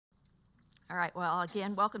All right, well,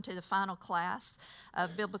 again, welcome to the final class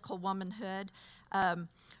of Biblical Womanhood.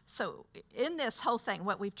 So in this whole thing,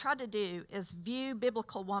 what we've tried to do is view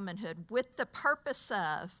biblical womanhood with the purpose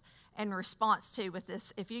of and response to with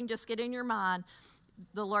this. If you can just get in your mind,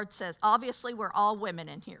 the Lord says, obviously we're all women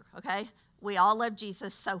in here, okay? We all love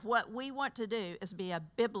Jesus, so what we want to do is be a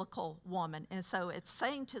biblical woman. And so it's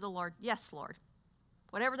saying to the Lord, yes, Lord.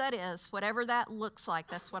 Whatever that is, whatever that looks like,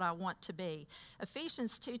 that's what I want to be.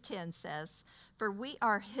 Ephesians 2:10 says, for we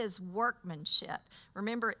are his workmanship.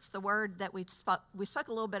 Remember, it's the word that we spoke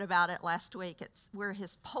a little bit about it last week. We're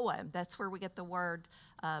his poem. That's where we get the word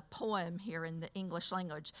poem here in the English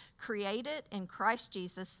language. Created in Christ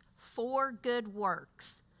Jesus for good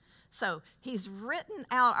works. So he's written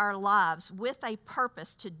out our lives with a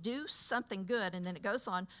purpose to do something good. And then it goes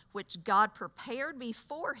on, which God prepared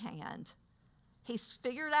beforehand. He's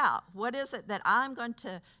figured out what is it that I'm going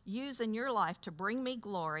to use in your life to bring me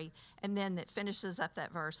glory, and then it finishes up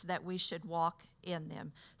that verse that we should walk in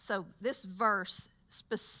them. So this verse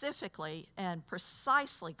specifically and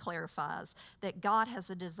precisely clarifies that God has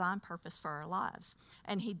a design purpose for our lives.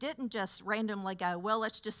 And he didn't just randomly go, well,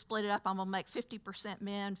 let's just split it up. I'm going to make 50%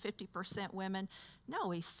 men, 50% women. No,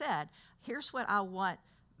 he said, here's what I want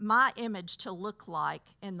my image to look like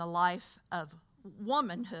in the life of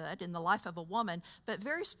womanhood, in the life of a woman, but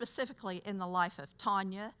very specifically in the life of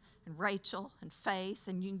Tanya and Rachel and Faith,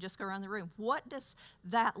 and you can just go around the room. What does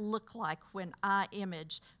that look like when I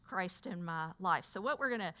image Christ in my life? So what we're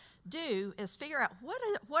going to do is figure out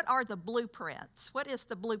what are the blueprints? What is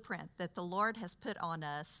the blueprint that the Lord has put on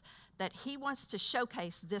us that he wants to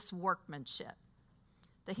showcase this workmanship?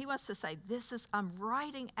 That he wants to say, I'm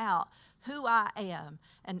writing out who I am,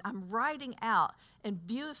 and I'm writing out in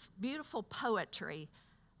beautiful poetry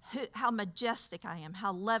how majestic I am,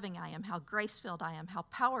 how loving I am, how grace-filled I am, how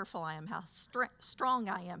powerful I am, how strong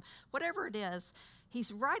I am. Whatever it is,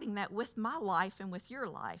 he's writing that with my life and with your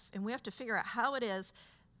life, and we have to figure out how it is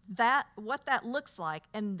what that looks like,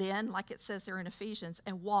 and then, like it says there in Ephesians,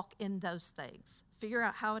 and walk in those things. Figure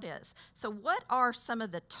out how it is. So what are some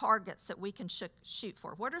of the targets that we can shoot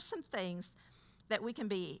for? What are some things that we can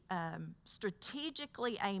be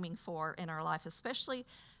strategically aiming for in our life, especially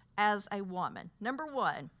as a woman? Number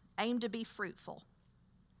one, aim to be fruitful.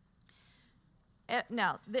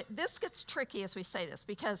 Now, this gets tricky as we say this,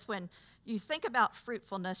 because when you think about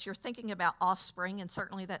fruitfulness, you're thinking about offspring, and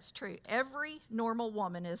certainly that's true. Every normal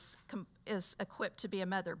woman is equipped to be a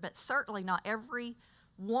mother, but certainly not every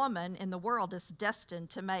woman in the world is destined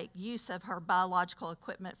to make use of her biological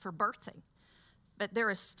equipment for birthing. But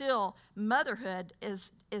there is still, motherhood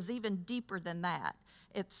is even deeper than that.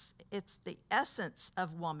 It's the essence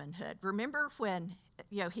of womanhood. Remember when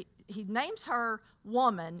he names her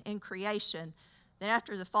woman in creation, then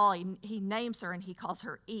after the fall he names her and he calls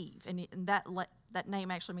her Eve, and that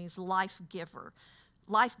name actually means life giver.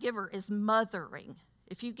 Life giver is mothering.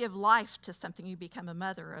 If you give life to something, you become a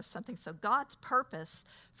mother of something. So God's purpose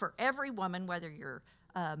for every woman, whether you're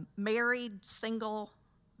married, single,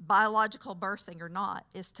 biological birthing or not,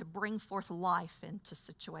 is to bring forth life into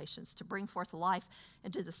situations, to bring forth life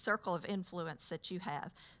into the circle of influence that you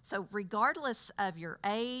have. So regardless of your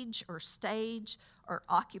age or stage or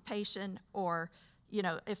occupation, or,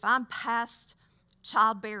 if I'm past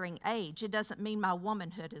childbearing age, it doesn't mean my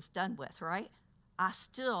womanhood is done with, right? I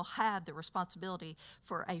still have the responsibility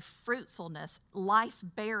for a fruitfulness,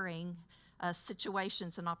 life-bearing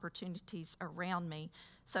situations and opportunities around me.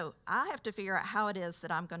 So I have to figure out how it is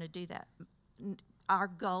that I'm going to do that. Our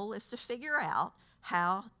goal is to figure out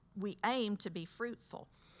how we aim to be fruitful.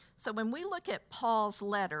 So when we look at Paul's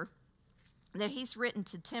letter that he's written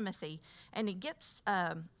to Timothy, and he gets,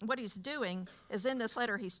 what he's doing is in this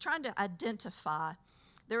letter, he's trying to identify.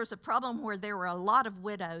 There was a problem where there were a lot of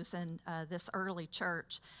widows in this early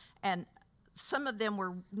church, and some of them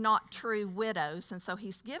were not true widows, and so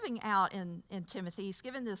he's giving out in Timothy, he's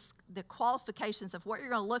given the qualifications of what you're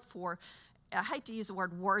going to look for. I hate to use the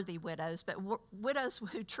word worthy widows, but widows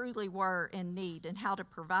who truly were in need and how to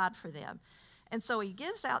provide for them. And so he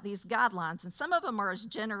gives out these guidelines, and some of them are as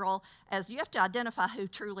general as you have to identify who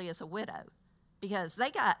truly is a widow, because they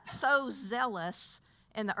got so zealous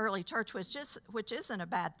in the early church, which isn't a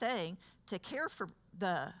bad thing, to care for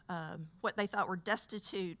the what they thought were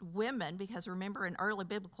destitute women, because remember, in early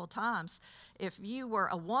biblical times, if you were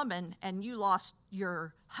a woman and you lost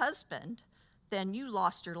your husband, then you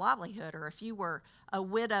lost your livelihood. Or if you were a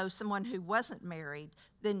widow, someone who wasn't married,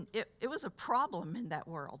 then it was a problem in that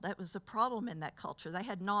world. That was a problem in that culture. They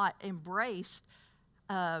had not embraced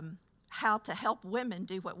how to help women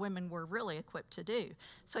do what women were really equipped to do.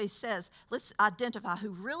 So he says, let's identify who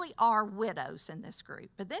really are widows in this group.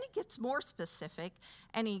 But then he gets more specific,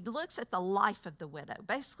 and he looks at the life of the widow.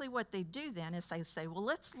 Basically what they do then is they say, well,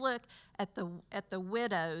 let's look at the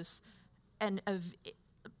widows and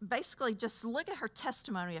basically just look at her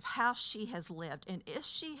testimony of how she has lived. And if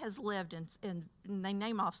she has lived in they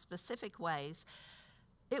name off specific ways,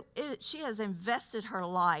 she has invested her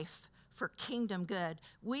life for kingdom good.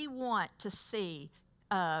 We want to see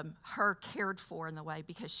her cared for in the way,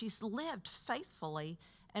 because she's lived faithfully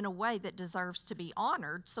in a way that deserves to be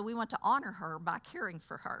honored. So we want to honor her by caring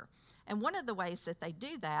for her. And one of the ways that they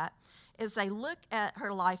do that is they look at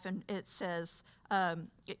her life, and it says,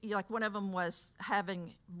 like one of them was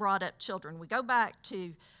having brought up children. We go back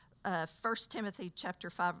to 1 Timothy chapter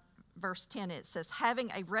 5, verse 10. It says,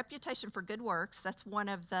 having a reputation for good works. That's one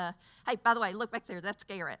of the, hey, by the way, look back there. That's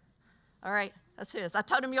Garrett. All right, that's who it is. I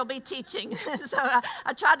told him you'll be teaching. So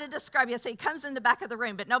I tried to describe you. See, he comes in the back of the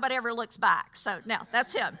room, but nobody ever looks back. So now,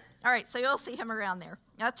 that's him. All right, so you'll see him around there.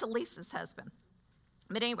 That's Elisa's husband.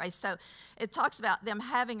 But anyway, so it talks about them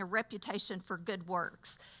having a reputation for good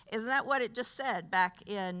works. Isn't that what it just said back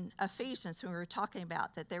in Ephesians when we were talking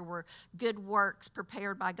about that there were good works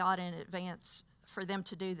prepared by God in advance for them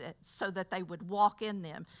to do that so that they would walk in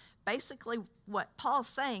them? Basically, what Paul's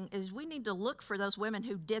saying is we need to look for those women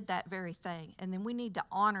who did that very thing, and then we need to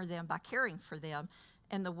honor them by caring for them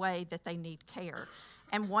in the way that they need care.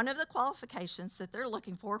 And one of the qualifications that they're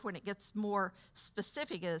looking for when it gets more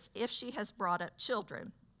specific is if she has brought up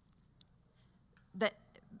children. That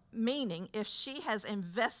meaning if she has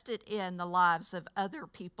invested in the lives of other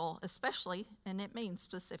people, especially, and it means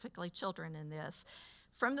specifically children in this.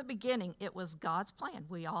 From the beginning, it was God's plan.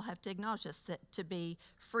 We all have to acknowledge this, that to be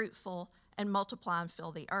fruitful and multiply and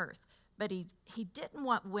fill the earth. But he didn't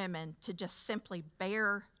want women to just simply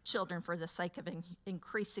bear children for the sake of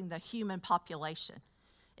increasing the human population.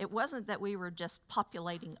 It wasn't that we were just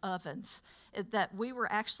populating ovens. It's that we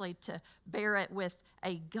were actually to bear it with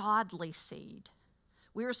a godly seed.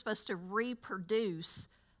 We were supposed to reproduce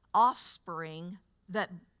offspring that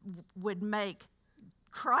would make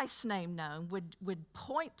Christ's name known, would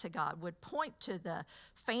point to God, would point to the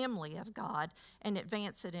family of God and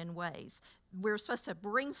advance it in ways. We're supposed to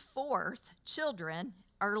bring forth children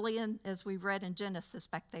early in, as we read in Genesis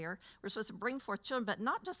back there. We're supposed to bring forth children, but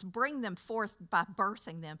not just bring them forth by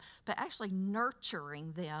birthing them, but actually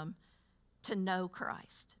nurturing them to know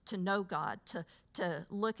Christ, to know God, to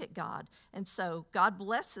look at God. And so God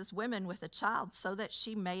blesses women with a child so that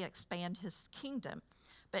she may expand his kingdom.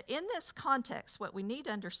 But in this context, what we need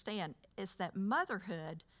to understand is that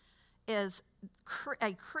motherhood is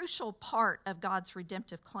a crucial part of God's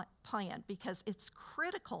redemptive plan, because it's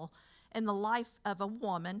critical in the life of a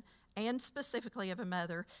woman and specifically of a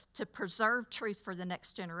mother to preserve truth for the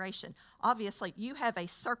next generation. Obviously, you have a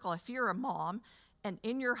circle. If you're a mom and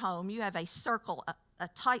in your home, you have a circle, a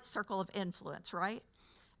tight circle of influence, right?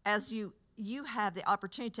 As you have the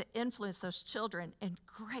opportunity to influence those children in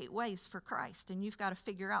great ways for Christ, and you've got to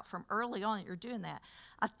figure out from early on that you're doing that.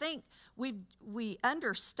 I think we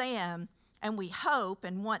understand and we hope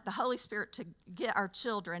and want the Holy Spirit to get our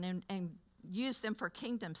children and use them for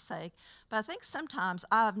kingdom's sake, but I think sometimes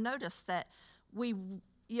I've noticed that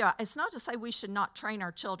it's not to say we should not train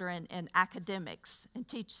our children in academics and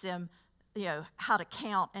teach them how to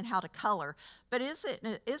count and how to color, but isn't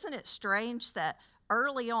it strange that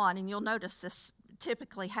early on, and you'll notice this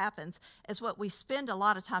typically happens, is what we spend a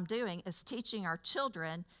lot of time doing is teaching our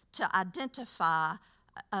children to identify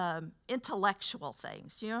intellectual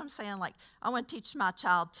things. You know what I'm saying? Like, I want to teach my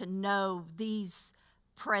child to know these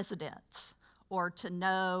presidents or to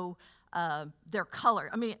know their color.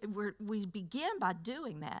 I mean, we begin by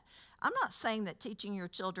doing that. I'm not saying that teaching your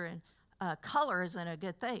children color isn't a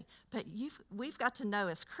good thing, but we've got to know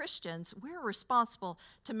as Christians, we're responsible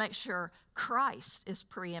to make sure Christ is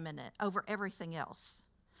preeminent over everything else,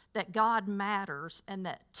 that God matters and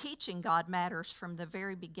that teaching God matters from the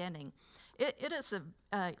very beginning. It is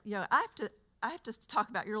I have to talk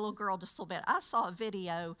about your little girl just a little bit. I saw a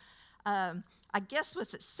video, I guess,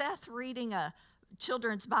 was it Seth reading a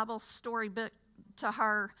children's Bible storybook to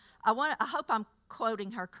her? I hope I'm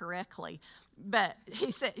quoting her correctly, but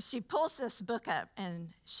he said she pulls this book up, and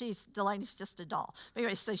Delaney's just a doll.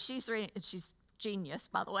 Anyway, so she's reading, and she's genius,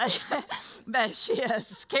 by the way, but she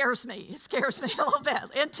scares me. It scares me a little bit,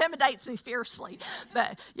 intimidates me fiercely.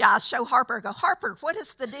 But yeah, I show Harper, I go, Harper, what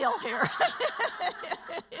is the deal here?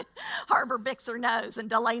 Harper bicks her nose, and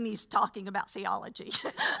Delaney's talking about theology.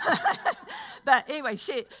 But anyway,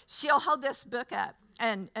 she'll hold this book up,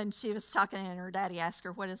 and she was talking, and her daddy asked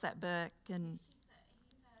her, what is that book? And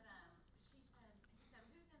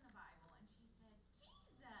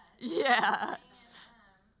Yeah.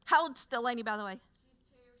 How old's Delaney, by the way? She's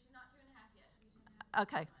 2. She's not 2.5 yet. She'll be 2.5.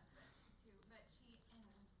 Okay. She's 2.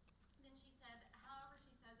 But then she said, however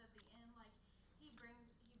she says at the end, like, he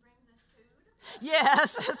brings us food.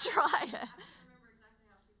 Yes, that's right. I can't remember exactly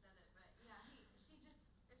how she said it, but yeah, she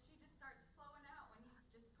just starts flowing out when you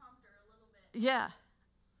just prompt her a little bit. Yeah.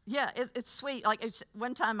 Yeah, it's sweet. Like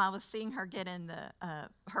one time I was seeing her get in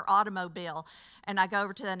her automobile, and I go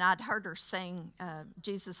over to that, and I'd heard her sing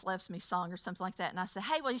Jesus Loves Me song or something like that. And I said,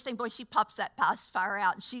 hey, will you sing? Boy, she pops that fire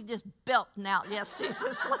out, and she just belting out, yes,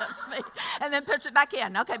 Jesus loves me, and then puts it back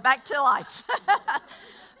in. Okay, back to life.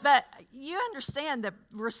 But you understand the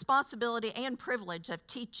responsibility and privilege of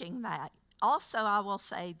teaching that. Also, I will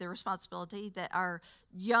say the responsibility that our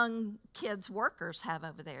young kids workers have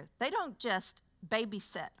over there. They don't just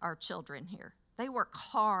babysit our children here. They work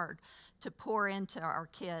hard to pour into our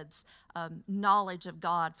kids knowledge of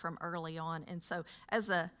God from early on. And so as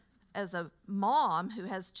a mom who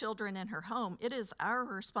has children in her home, it is our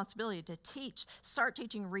responsibility to start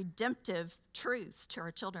teaching redemptive truths to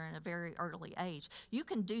our children at a very early age. You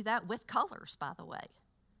can do that with colors, by the way.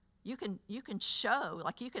 You can show,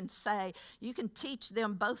 like you can say, you can teach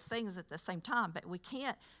them both things at the same time, but we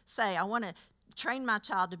can't say, I want to train my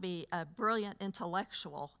child to be a brilliant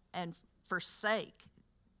intellectual and forsake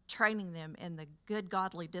training them in the good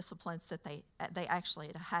godly disciplines that they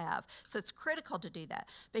actually have. So it's critical to do that.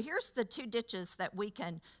 But here's the 2 ditches that we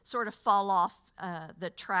can sort of fall off the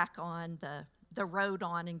track on, the road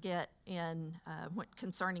on, and get in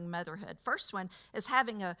concerning motherhood. First one is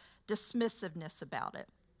having a dismissiveness about it.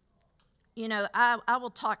 You know, I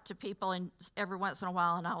will talk to people and every once in a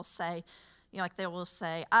while, and I'll say, you know, like they will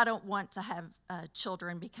say, I don't want to have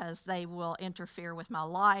children because they will interfere with my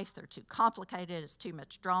life. They're too complicated. It's too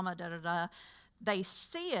much drama, da-da-da. They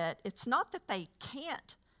see it. It's not that they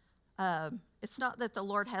can't. It's not that the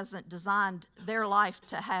Lord hasn't designed their life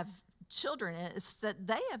to have children in it. It's that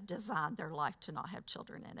they have designed their life to not have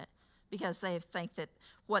children in it because they think that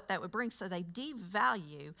what that would bring. So they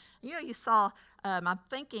devalue. You know, you saw, I'm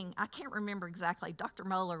thinking, I can't remember exactly. Dr.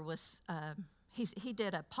 Moeller was... He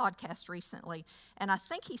did a podcast recently, and I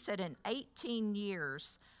think he said in 18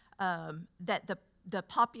 years that the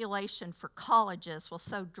population for colleges will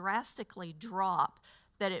so drastically drop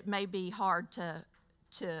that it may be hard to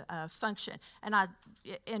function.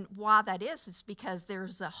 And why that is because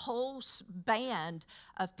there's a whole band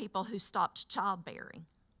of people who stopped childbearing.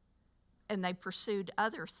 And they pursued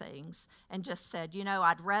other things and just said, you know,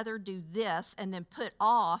 I'd rather do this and then put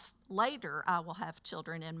off later I will have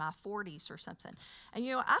children in my 40s or something. And,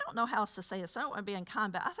 you know, I don't know how else to say this. I don't want to be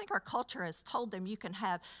unkind, but I think our culture has told them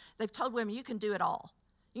they've told women you can do it all.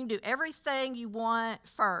 You can do everything you want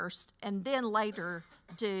first and then later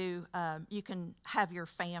you can have your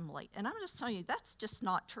family. And I'm just telling you, that's just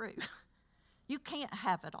not true. You can't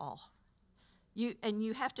have it all.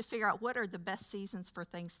 You have to figure out what are the best seasons for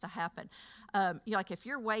things to happen. Like if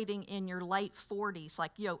you're waiting in your late 40s,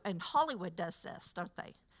 like, you know, and Hollywood does this, don't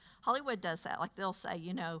they? Hollywood does that. Like they'll say,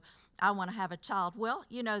 you know, I want to have a child. Well,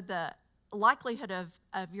 you know, the likelihood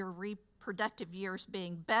of your reproductive years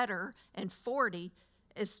being better in 40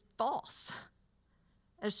 is false.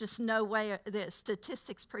 There's just no way, the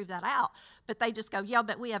statistics prove that out. But they just go, yeah,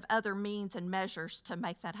 but we have other means and measures to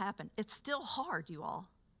make that happen. It's still hard, you all.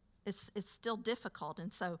 It's still difficult.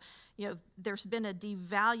 And so, you know, there's been a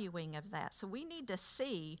devaluing of that. So we need to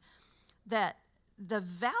see that the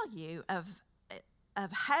value of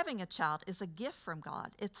having a child is a gift from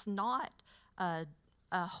God. It's not a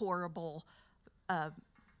horrible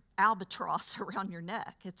albatross around your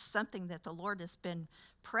neck. It's something that the Lord has been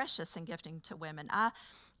precious in gifting to women.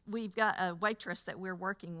 We've got a waitress that we're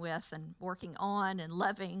working with and working on and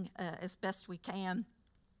loving as best we can.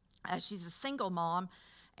 She's a single mom.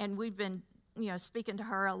 And we've been, you know, speaking to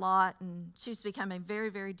her a lot, and she's become a very,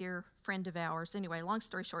 very dear friend of ours. Anyway, long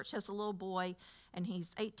story short, she has a little boy, and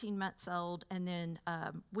he's 18 months old. And then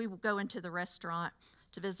we will go into the restaurant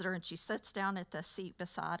to visit her, and she sits down at the seat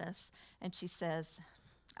beside us, and she says,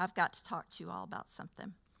 I've got to talk to you all about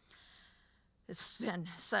something. It's been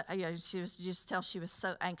so, you know, she was just tell she was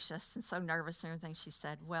so anxious and so nervous and everything. She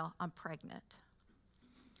said, well, I'm pregnant.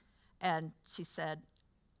 And she said,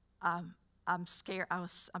 I'm scared.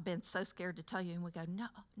 I've been so scared to tell you. And we go,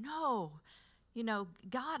 no. You know,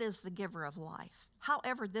 God is the giver of life.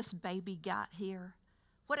 However this baby got here,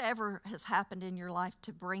 whatever has happened in your life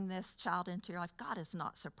to bring this child into your life, God is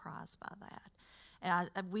not surprised by that.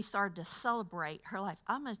 And we started to celebrate her life.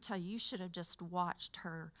 I'm going to tell you, you should have just watched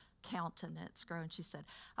her countenance grow. And she said,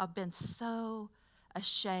 I've been so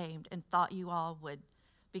ashamed and thought you all would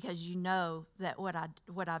because you know that what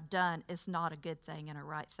I've done is not a good thing and a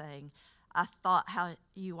right thing. I thought how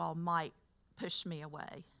you all might push me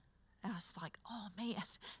away. And I was like, oh man,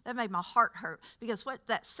 that made my heart hurt, because what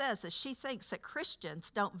that says is she thinks that Christians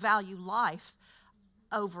don't value life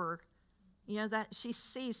over, that she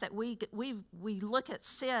sees that we look at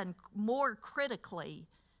sin more critically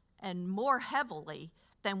and more heavily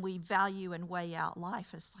than we value and weigh out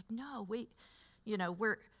life. It's like, no, we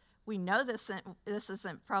know this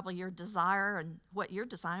isn't probably your desire and what you're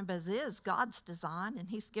designing, but it is God's design, and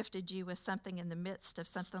he's gifted you with something in the midst of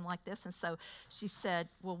something like this. And so she said,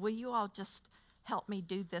 well, will you all just help me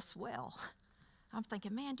do this well? I'm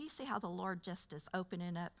thinking, man, do you see how the Lord just is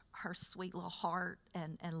opening up her sweet little heart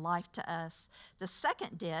and life to us? The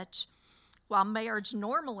second ditch, while marriage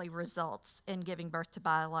normally results in giving birth to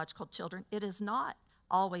biological children, it is not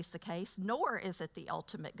always the case, nor is it the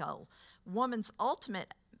ultimate goal. Woman's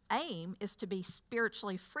ultimate aim is to be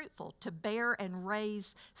spiritually fruitful, to bear and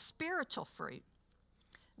raise spiritual fruit.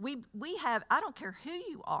 We have, I don't care who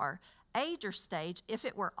you are, age or stage, if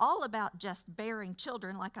it were all about just bearing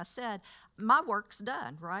children, like I said, my work's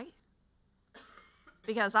done, right?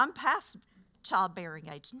 Because I'm past childbearing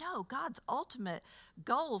age. No, God's ultimate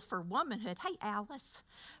goal for womanhood, hey Alice,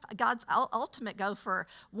 God's ultimate goal for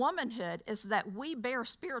womanhood is that we bear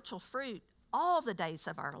spiritual fruit all the days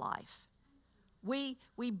of our life. We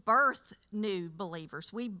birth new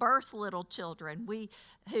believers. We birth little children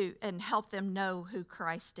and help them know who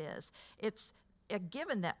Christ is. It's a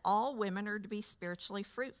given that all women are to be spiritually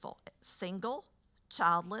fruitful. Single,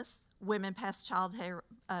 childless, women past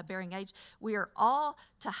childbearing age. We are all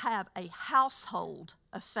to have a household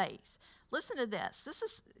of faith. Listen to this.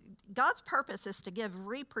 God's purpose is to give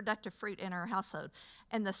reproductive fruit in our household.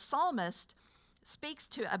 And the psalmist speaks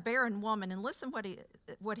to a barren woman, and listen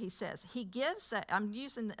what he says. He gives, I'm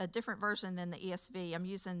using a different version than the ESV. I'm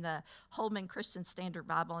using the Holman Christian Standard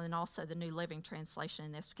Bible and also the New Living Translation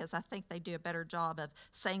in this, because I think they do a better job of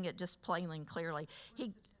saying it just plainly and clearly.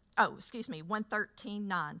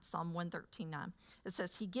 113:9, Psalm 113:9. It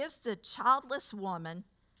says, he gives the childless woman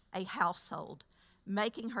a household,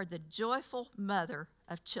 making her the joyful mother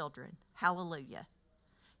of children. Hallelujah.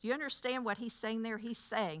 Do you understand what he's saying there? He's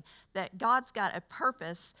saying that God's got a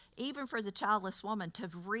purpose, even for the childless woman, to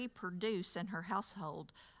reproduce in her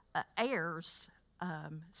household heirs,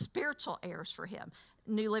 spiritual heirs for him.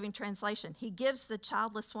 New Living Translation. He gives the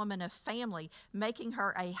childless woman a family, making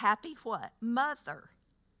her a happy what? Mother.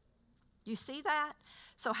 You see that?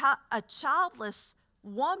 So how a childless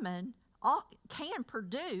woman can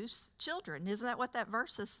produce children. Isn't that what that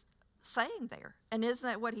verse is saying there? And isn't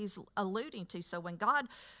that what he's alluding to? So when God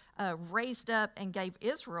raised up and gave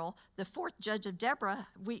Israel the fourth judge of Deborah,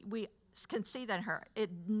 we can see that in her. It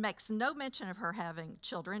makes no mention of her having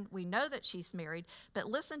children. We know that she's married, but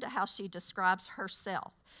listen to how she describes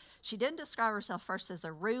herself. She didn't describe herself first as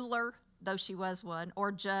a ruler, though she was one,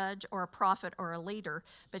 or judge, or a prophet, or a leader.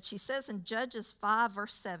 But she says in Judges 5,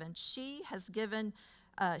 verse 7, she has given,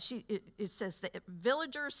 it says that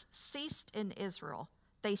villagers ceased in Israel.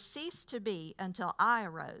 They ceased to be until I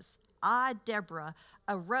arose. I, Deborah,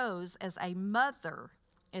 arose as a mother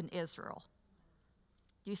in Israel.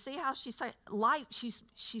 You see how she said life?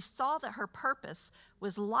 She saw that her purpose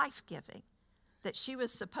was life-giving, that she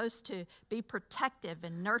was supposed to be protective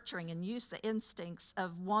and nurturing and use the instincts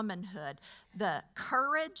of womanhood, the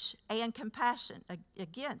courage and compassion.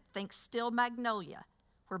 Again, think Still Magnolia,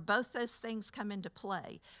 where both those things come into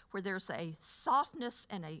play, where there's a softness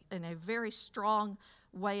and a very strong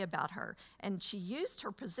way about her. And she used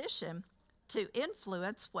her position to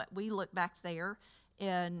influence what we look back there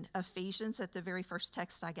in Ephesians at the very first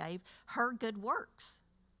text I gave, her good works.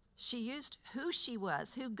 She used who she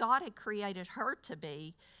was, who God had created her to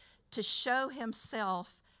be, to show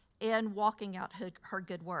himself in walking out her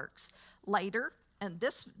good works. Later, and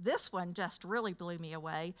this one just really blew me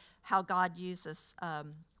away, how God uses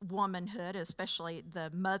womanhood, especially the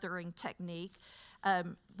mothering technique.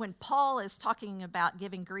 When Paul is talking about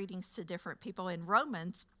giving greetings to different people in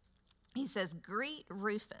Romans, he says, greet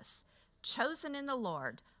Rufus, chosen in the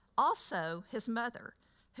Lord, also his mother,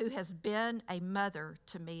 who has been a mother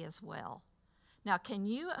to me as well. Now, can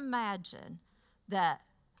you imagine that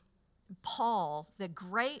Paul, the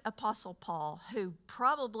great apostle Paul, who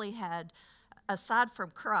probably had, aside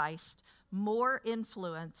from Christ, more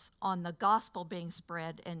influence on the gospel being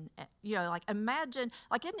spread, and imagine,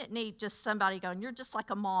 isn't it neat just somebody going, you're just like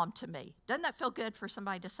a mom to me? Doesn't that feel good for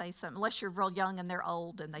somebody to say something, unless you're real young and they're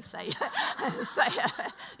old and they say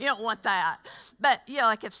you don't want that. But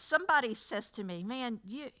if somebody says to me, man,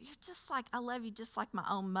 you're just like, I love you just like my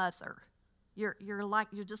own mother, You're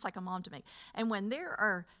just like a mom to me. And when there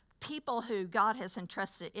are people who God has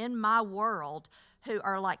entrusted in my world who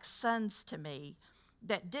are like sons to me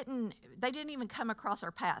that didn't even come across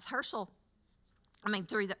our path. Herschel,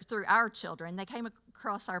 through our children, they came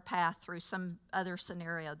across our path through some other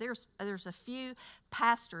scenario. There's a few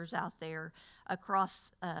pastors out there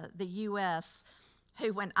across the U.S.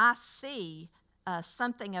 who, when I see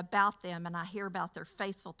something about them and I hear about their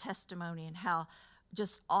faithful testimony and how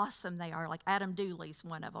just awesome they are, like Adam Dooley's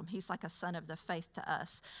one of them. He's like a son of the faith to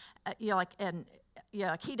us. He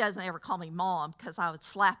doesn't ever call me mom because I would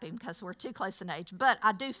slap him because we're too close in age, but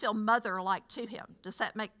I do feel mother-like to him. Does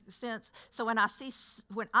that make sense? So when I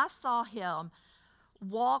saw him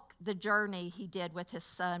walk the journey he did with his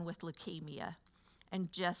son with leukemia, and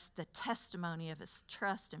just the testimony of his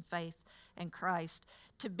trust and faith in Christ,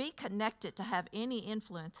 to be connected, to have any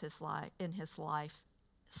influence in his life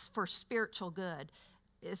for spiritual good,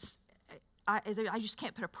 I just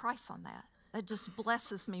can't put a price on that. It just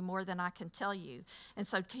blesses me more than I can tell you. And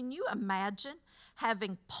so can you imagine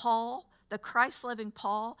having Paul, the Christ-loving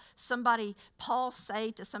Paul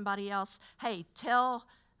say to somebody else, hey, tell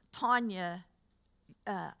Tanya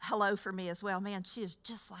hello for me as well. Man, she is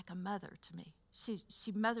just like a mother to me.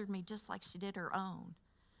 She mothered me just like she did her own.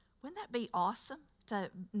 Wouldn't that be awesome to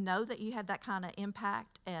know that you had that kind of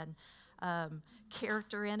impact and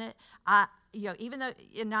character in it? Even though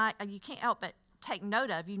you can't help but take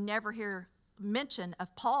note of, you never hear mention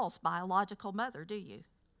of Paul's biological mother, do you?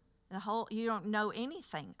 You don't know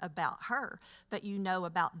anything about her, but you know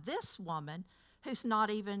about this woman who's not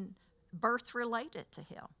even birth related to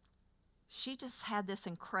him. She just had this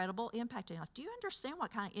incredible impact in your life. Do you understand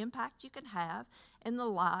what kind of impact you can have in the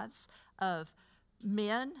lives of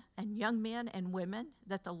men and young men and women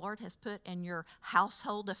that the Lord has put in your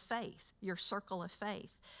household of faith, your circle of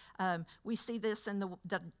faith? We see this in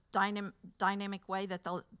the dynamic way that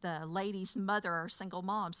the ladies mother our single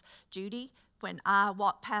moms. Judy, when I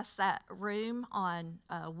walk past that room on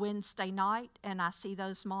Wednesday night and I see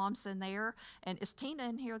those moms in there, and is Tina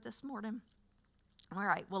in here this morning? All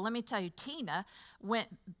right, well, let me tell you, Tina went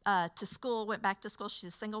back to school. She's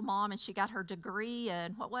a single mom, and she got her degree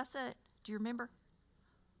in, what was it? Do you remember?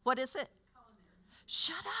 What is it?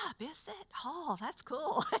 Shut up, is it? Oh, that's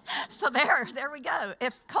cool. So there we go.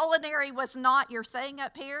 If culinary was not your thing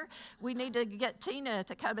up here, we need to get Tina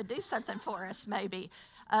to come and do something for us maybe.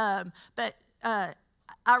 But I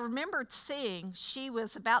remembered seeing she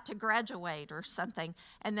was about to graduate or something,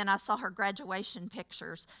 and then I saw her graduation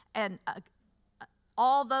pictures, and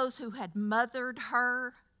all those who had mothered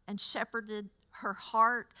her and shepherded her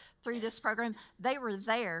heart through this program, they were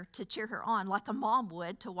there to cheer her on like a mom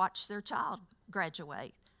would to watch their child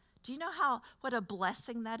graduate. Do you know what a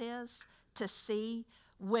blessing that is to see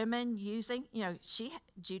women using,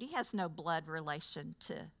 Judy has no blood relation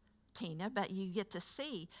to Tina, but you get to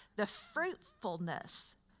see the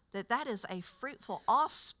fruitfulness that is a fruitful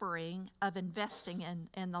offspring of investing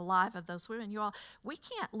in the life of those women. You all, we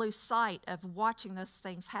can't lose sight of watching those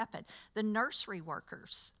things happen. The nursery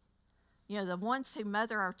workers, the ones who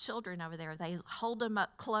mother our children over there, they hold them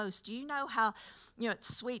up close. Do you know how,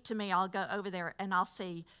 it's sweet to me. I'll go over there and I'll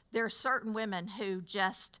see there are certain women who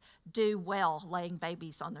just do well laying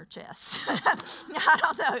babies on their chests. I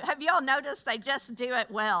don't know. Have y'all noticed they just do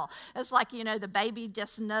it well? It's like, the baby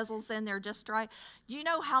just nuzzles in there just right. Do you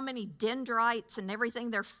know how many dendrites and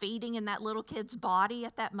everything they're feeding in that little kid's body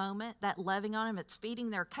at that moment, that loving on them? It's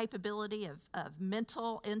feeding their capability of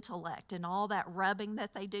mental intellect and all that rubbing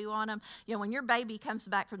that they do on them. When your baby comes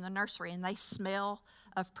back from the nursery and they smell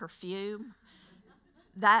of perfume,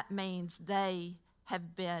 that means they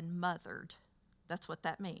have been mothered. That's what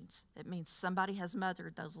that means. It means somebody has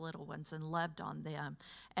mothered those little ones and loved on them.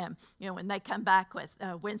 And, when they come back with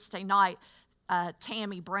Wednesday night,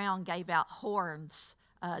 Tammy Brown gave out horns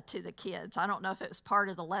to the kids. I don't know if it was part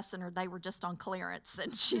of the lesson or they were just on clearance,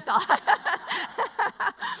 and she thought.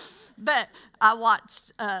 But I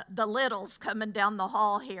watched the littles coming down the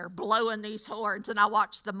hall here blowing these horns, and I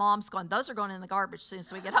watched the moms going, those are going in the garbage as soon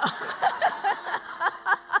as we get home.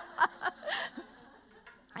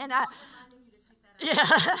 And yeah,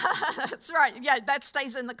 that's right. Yeah, that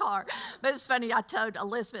stays in the car. But it's funny, I told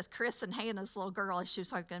Elizabeth, Chris and Hannah's little girl, as she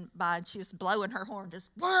was walking by, and she was blowing her horn,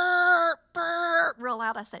 just burr, burr, real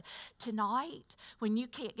loud. I said, tonight, when you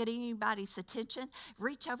can't get anybody's attention,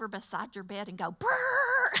 reach over beside your bed and go,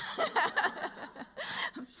 burr.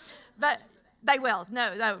 But they will.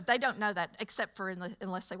 No, they don't know that, except for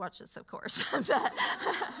unless they watch this, of course.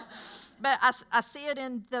 But I see it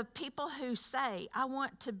in the people who say, I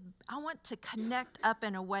want to connect up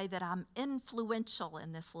in a way that I'm influential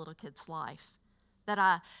in this little kid's life, that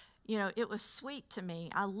I it was sweet to me.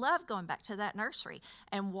 I love going back to that nursery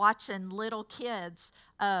and watching little kids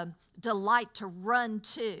delight to run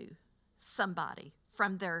to somebody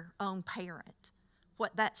from their own parent.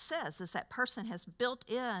 What that says is that person has built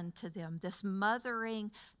into them this mothering,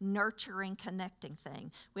 nurturing, connecting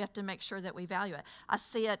thing. We have to make sure that we value it. I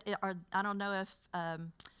see it, or I don't know if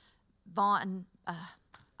Vaughn,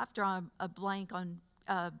 I've drawn a blank on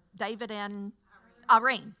David and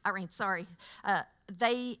Irene, sorry.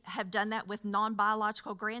 They have done that with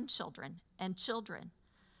non-biological grandchildren and children.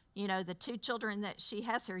 The 2 children that she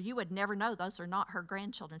has here, you would never know those are not her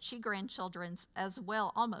grandchildren. She grandchildren's as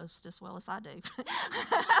well, almost as well as I do.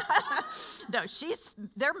 No,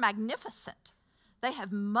 they're magnificent. They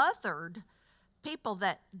have mothered people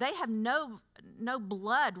that they have no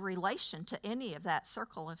blood relation to any of that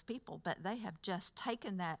circle of people, but they have just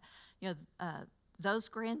taken that, those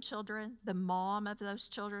grandchildren, the mom of those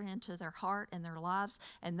children, into their heart and their lives,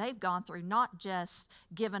 and they've gone through not just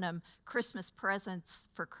giving them Christmas presents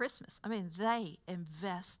for Christmas. I mean, they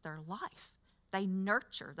invest their life. They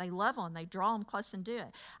nurture, they love on, they draw them close and do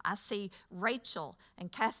it. I see Rachel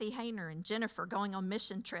and Kathy Hayner and Jennifer going on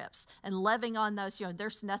mission trips and loving on those.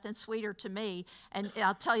 There's nothing sweeter to me, and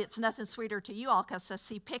I'll tell you it's nothing sweeter to you all, because I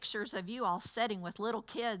see pictures of you all sitting with little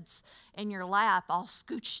kids in your lap, all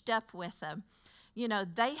scooched up with them.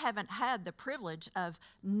 They haven't had the privilege of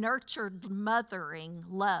nurtured mothering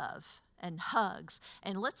love and hugs.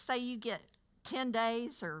 And let's say you get 10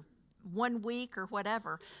 days or 1 week or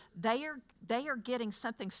whatever, they are getting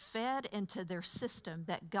something fed into their system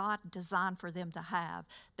that God designed for them to have,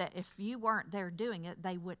 that if you weren't there doing it,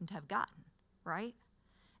 they wouldn't have gotten, right?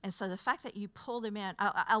 And so the fact that you pull them in,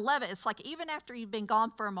 I love it. It's like even after you've been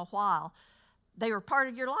gone from a while, they were part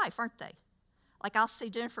of your life, aren't they? Like I'll see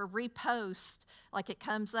Jennifer repost, like it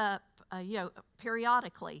comes up,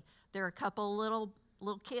 periodically. There are a couple little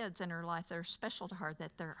kids in her life that are special to her,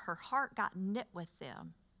 that her heart got knit with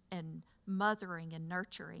them and mothering and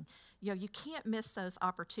nurturing. You can't miss those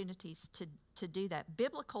opportunities to do that.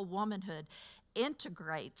 Biblical womanhood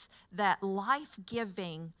integrates that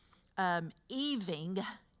life-giving,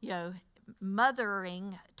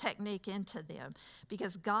 mothering technique into them,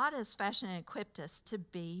 because God has fashioned and equipped us to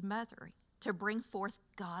be mothering, to bring forth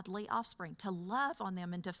godly offspring, to love on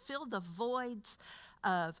them, and to fill the voids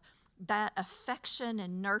of that affection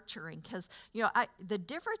and nurturing. Because, the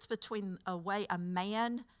difference between a way a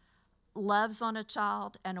man loves on a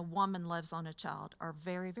child and a woman loves on a child are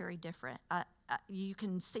very, very different. You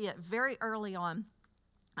can see it very early on.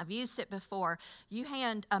 I've used it before. You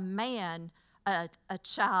hand a man a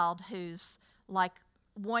child who's like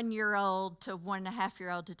 1 year old to 1.5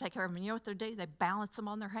 year old to take care of them. And you know what they do? They balance them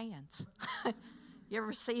on their hands. You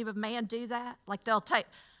ever see a man do that? Like they'll take,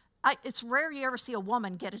 it's rare you ever see a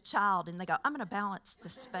woman get a child and they go, I'm going to balance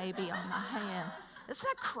this baby on my hand. Isn't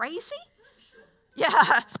that crazy?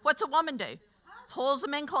 Yeah. What's a woman do? Pulls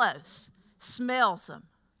them in close, smells them,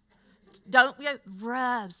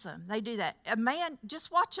 rubs them. They do that. A man,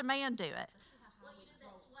 just watch a man do it.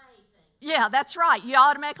 Yeah, that's right. You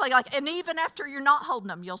automatically and even after you're not holding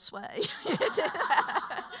them, you'll sway.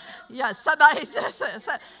 Yeah, somebody says this.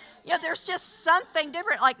 There's just something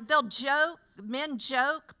different. Like men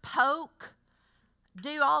joke, poke,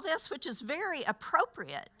 do all this, which is very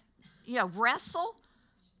appropriate. Wrestle.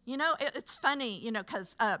 It's funny,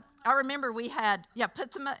 because I remember we had, they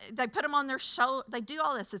put them on their shoulder. They do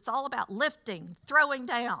all this. It's all about lifting, throwing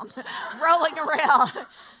down, rolling around.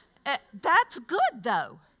 That's good,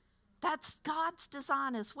 though. That's God's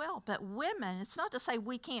design as well. But women, it's not to say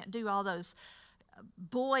we can't do all those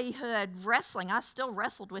boyhood wrestling. I still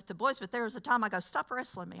wrestled with the boys, but there was a time I go, stop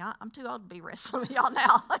wrestling me. I'm too old to be wrestling with y'all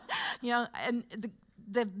now. And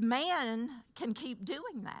the man can keep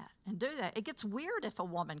doing that and do that. It gets weird if a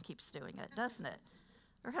woman keeps doing it, doesn't it?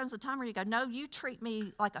 There comes a time where you go, no, you treat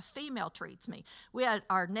me like a female treats me. We had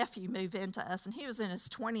our nephew move into us, and he was in his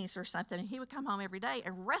 20s or something, and he would come home every day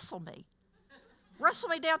and wrestle me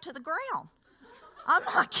down to the ground. I'm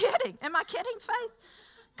not kidding. Am I kidding, Faith?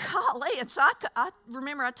 Golly. And so I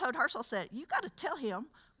remember I told Herschel, I said, you got to tell him,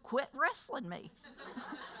 quit wrestling me.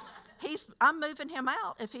 I'm moving him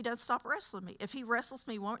out if he doesn't stop wrestling me. If he wrestles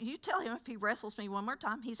me you tell him if he wrestles me one more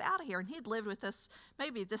time, he's out of here. And he'd lived with us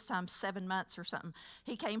maybe this time 7 months or something.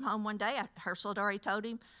 He came home one day. Herschel had already told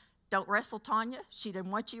him, don't wrestle Tanya. She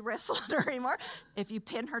didn't want you wrestling her anymore. If you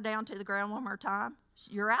pin her down to the ground one more time,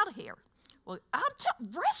 you're out of here. Well,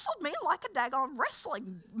 wrestled me like a daggone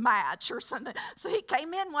wrestling match or something. So he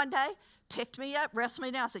came in one day, picked me up, wrestled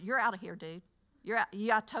me down. I said, you're out of here, dude.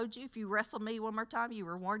 I told you if you wrestled me one more time, you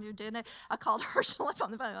were warned you're doing it. I called Herschel up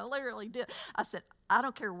on the phone. I literally did. I said, I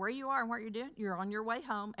don't care where you are and what you're doing. You're on your way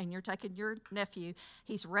home, and you're taking your nephew.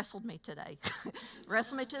 He's wrestled me today.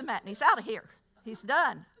 Wrestled me to the mat, and he's out of here. He's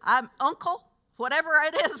done. I'm uncle. Whatever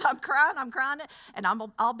it is, I'm crying it, and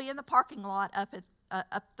I'll be in the parking lot up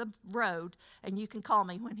the road, and you can call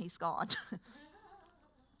me when he's gone.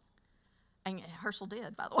 And Herschel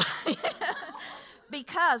did, by the way.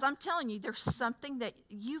 Because I'm telling you, there's something that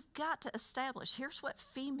you've got to establish. Here's what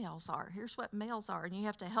females are. Here's what males are. And you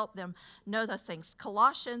have to help them know those things.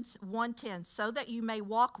 Colossians 1:10, so that you may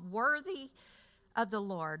walk worthy of the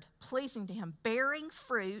Lord, pleasing to him, bearing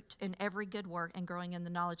fruit in every good work and growing in the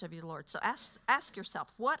knowledge of your Lord. So ask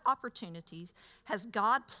yourself, what opportunities has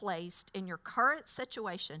God placed in your current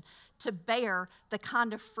situation to bear the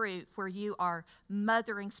kind of fruit where you are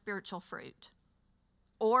mothering spiritual fruit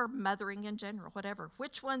or mothering in general, whatever?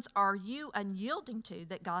 Which ones are you unyielding to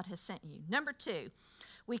that God has sent you? Number 2,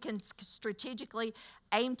 we can strategically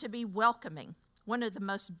aim to be welcoming. One of the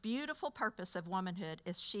most beautiful purpose of womanhood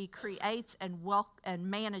is she creates and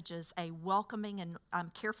manages a welcoming, and I'm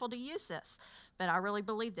careful to use this, but I really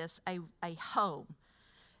believe this, a home.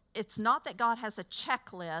 It's not that God has a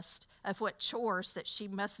checklist of what chores that she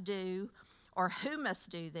must do or who must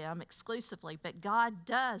do them exclusively, but God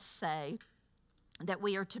does say that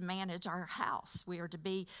we are to manage our house. We are to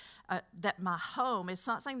be, that my home, it's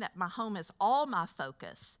not saying that my home is all my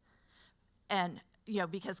focus. And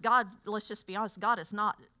because God, let's just be honest, God is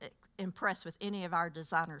not impressed with any of our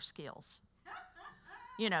designer skills.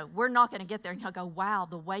 We're not going to get there and he'll go, wow,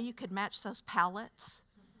 the way you could match those palettes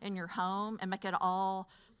in your home and make it all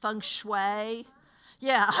feng shui.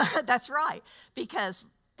 Yeah, that's right. Because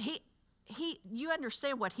you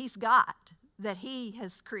understand what he's got that he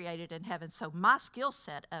has created in heaven. So my skill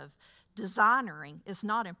set of designing is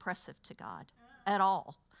not impressive to God at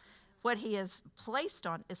all. What he has placed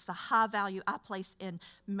on is the high value I place in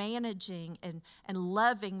managing and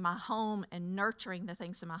loving my home and nurturing the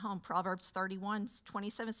things in my home. Proverbs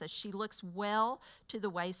 31:27 says, she looks well to the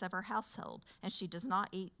ways of her household, and she does not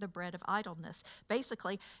eat the bread of idleness.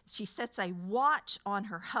 Basically, she sets a watch on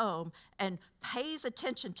her home and pays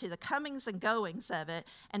attention to the comings and goings of it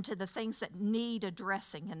and to the things that need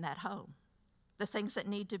addressing in that home. The things that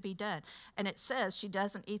need to be done. And it says she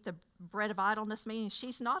doesn't eat the bread of idleness, meaning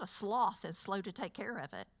she's not a sloth and slow to take care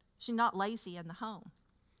of it. She's not lazy in the home.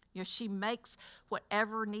 She makes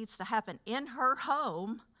whatever needs to happen in her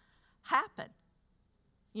home happen.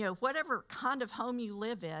 Whatever kind of home you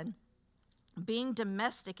live in, being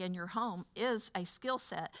domestic in your home is a skill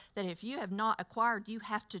set that if you have not acquired, you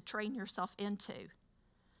have to train yourself into.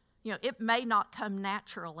 It may not come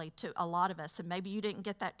naturally to a lot of us, and maybe you didn't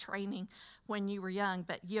get that training when you were young,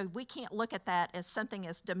 but we can't look at that as something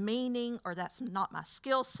as demeaning, or that's not my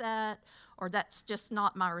skill set, or that's just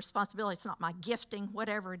not my responsibility, it's not my gifting,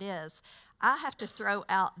 whatever it is. I have to throw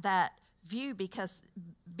out that view, because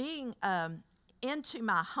being into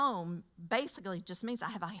my home basically just means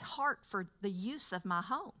I have a heart for the use of my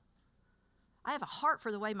home. I have a heart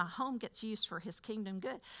for the way my home gets used for his kingdom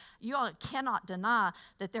good. You all cannot deny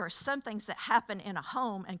that there are some things that happen in a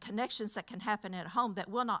home and connections that can happen in a home that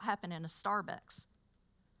will not happen in a Starbucks.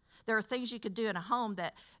 There are things you could do in a home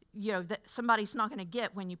that that somebody's not going to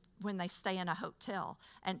get when they stay in a hotel.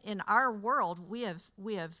 And in our world, we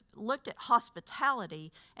have looked at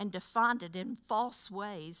hospitality and defined it in false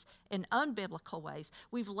ways, in unbiblical ways.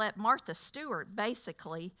 We've let Martha Stewart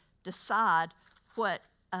basically decide what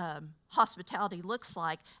hospitality looks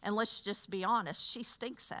like, and let's just be honest, she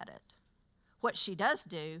stinks at it. What she does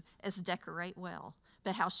do is decorate well,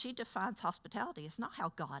 but how she defines hospitality is not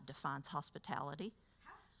how God defines hospitality.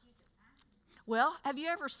 How does she define it? Well, have you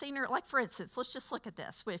ever seen her, like for instance, let's just look at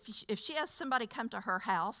this. If she has somebody come to her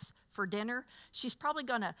house for dinner, she's probably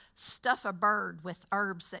going to stuff a bird with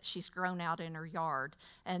herbs that she's grown out in her yard,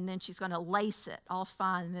 and then she's going to lace it all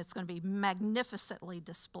fine, and it's going to be magnificently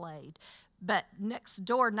displayed. But next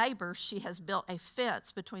door neighbors, she has built a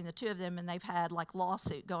fence between the two of them, and they've had like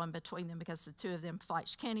lawsuit going between them because the two of them fight.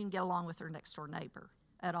 She can't even get along with her next door neighbor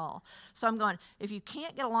at all. So I'm going, if you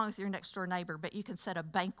can't get along with your next door neighbor, but you can set a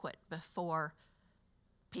banquet before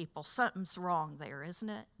people, something's wrong there, isn't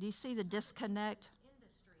it? Do you see the disconnect?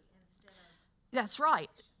 Industry instead of. That's right.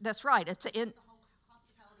 That's right. It's the whole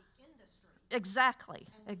hospitality industry. Exactly.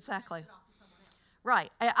 And exactly. pass it off to someone else.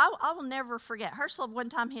 Right. I will never forget. Herschel, one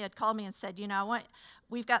time he had called me and said,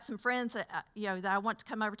 we've got some friends that, that I want to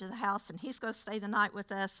come over to the house, and he's going to stay the night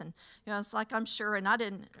with us. And, it's like, I'm sure, and I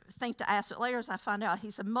didn't think to ask, but later as I find out,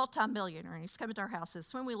 he's a multimillionaire, and he's coming to our house.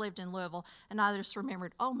 It's when we lived in Louisville, and I just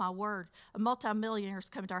remembered, oh, my word, a multimillionaire is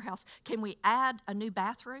coming to our house. Can we add a new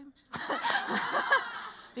bathroom?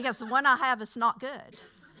 Because the one I have is not good.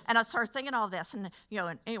 And I started thinking all this, and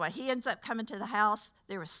anyway, he ends up coming to the house.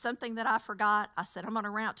 There was something that I forgot. I said, I'm going to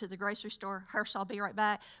run out to the grocery store. Hirsch, I'll be right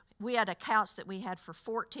back. We had a couch that we had for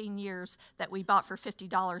 14 years that we bought for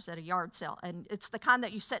 $50 at a yard sale. And it's the kind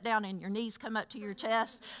that you sit down and your knees come up to your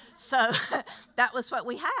chest. So that was what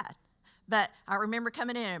we had. But I remember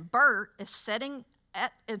coming in, and Bert is sitting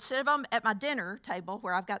instead of at my dinner table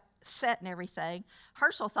where I've got set and everything.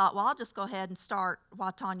 Herschel thought, well, I'll just go ahead and start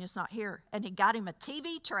while Tanya's not here. And he got him a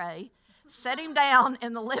TV tray, set him down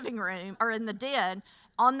in the living room or in the den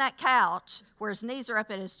on that couch where his knees are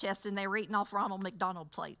up at his chest, and they were eating off Ronald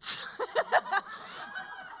McDonald plates.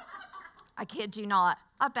 I kid you not.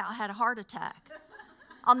 I about had a heart attack.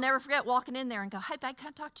 I'll never forget walking in there and go, hey, babe, can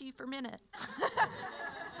I talk to you for a minute? It's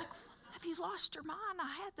like, have you lost your mind?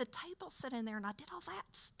 I had the table set in there, and I did all that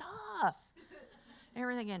stuff.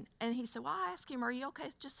 Everything. And he said, well, I asked him, are you okay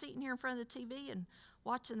just sitting here in front of the TV and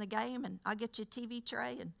watching the game? And I'll get you a TV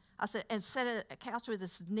tray. And I said, and sit at a couch with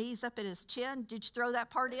his knees up at his chin. Did you throw that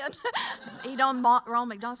part in? Eat on Ronald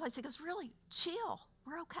McDonald's place. He goes, really? Chill.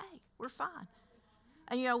 We're okay. We're fine.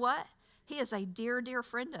 And you know what? He is a dear, dear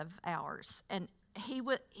friend of ours. And he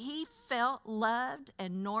felt loved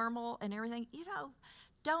and normal and everything.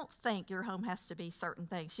 Don't think your home has to be certain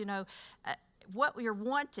things. What you're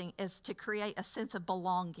wanting is to create a sense of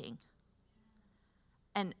belonging.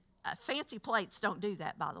 And fancy plates don't do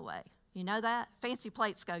that, by the way. You know that? Fancy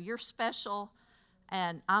plates go, you're special,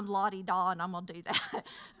 and I'm la-di-da, and I'm going to do that.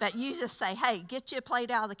 But you just say, hey, get you a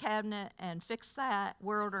plate out of the cabinet and fix that.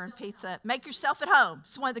 We're ordering pizza. Make yourself at home.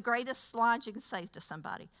 It's one of the greatest lines you can say to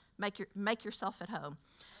somebody. Make yourself at home.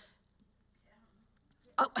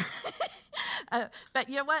 Oh. But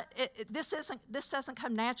you know what? This doesn't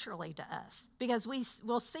come naturally to us, because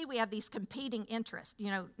we'll see we have these competing interests.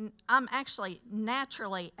 I'm actually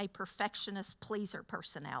naturally a perfectionist pleaser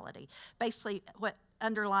personality. Basically, what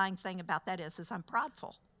underlying thing about that is I'm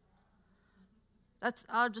prideful.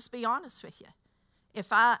 I'll just be honest with you.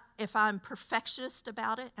 If I'm perfectionist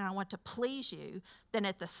about it and I want to please you, then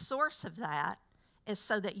at the source of that is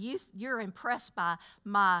so that you're impressed by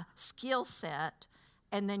my skill set.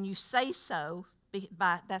 And then you say so,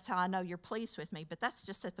 that's how I know you're pleased with me. But that's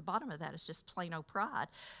just at the bottom of that. It's just plain old pride.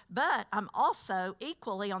 But I'm also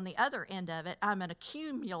equally on the other end of it. I'm an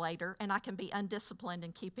accumulator, and I can be undisciplined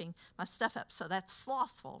in keeping my stuff up. So that's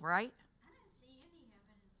slothful, right? I didn't see any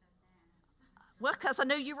evidence of that. Well, because I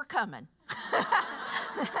knew you were coming.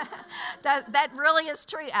 That really is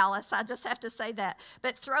true, Alice. I just have to say that.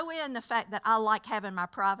 But throw in the fact that I like having my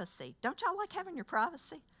privacy. Don't y'all like having your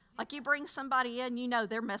privacy? Like you bring somebody in,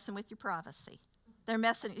 they're messing with your privacy.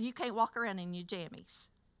 You can't walk around in your jammies.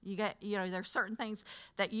 There's certain things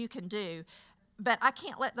that you can do. But I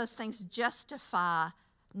can't let those things justify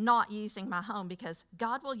not using my home, because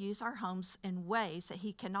God will use our homes in ways that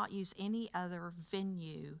he cannot use any other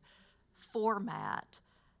venue, format.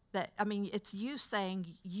 It's you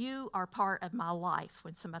saying you are part of my life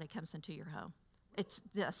when somebody comes into your home. It's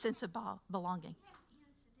the sense of belonging.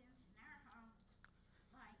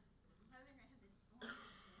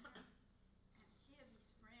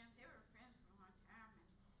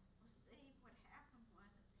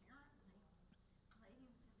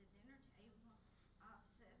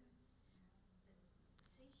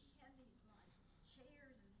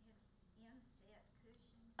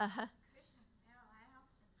 Uh-huh. Cushion fell out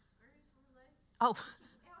as the screws were loose. Oh.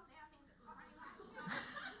 Fell down into the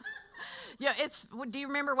frame. Do you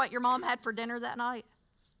remember what your mom had for dinner that night?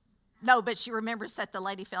 No, but she remembers that the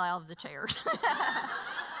lady fell out of the chair.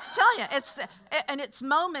 Tell you, it's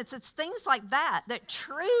moments, it's things like that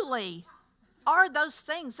truly are those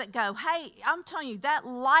things that go, hey, I'm telling you, that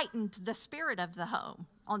lightened the spirit of the home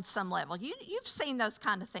on some level. You've seen those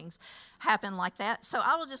kind of things happen like that. So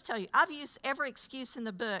I will just tell you, I've used every excuse in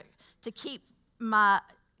the book to keep my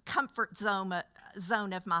comfort zone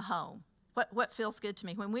of my home. What feels good to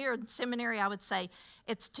me. When we were in seminary, I would say,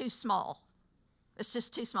 it's too small. It's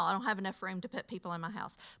just too small. I don't have enough room to put people in my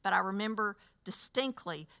house. But I remember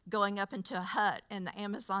distinctly going up into a hut in the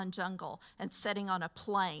Amazon jungle and sitting on a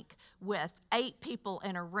plank with 8 people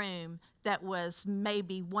in a room that was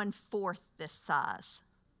maybe 1/4 this size.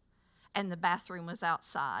 And the bathroom was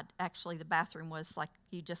outside. Actually, the bathroom was like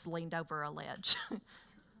you just leaned over a ledge.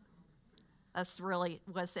 That's really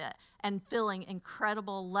was it. And feeling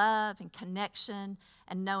incredible love and connection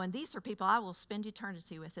and knowing these are people I will spend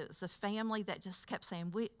eternity with. It was a family that just kept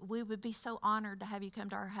saying, we would be so honored to have you come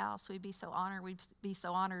to our house. We'd be so honored. We'd be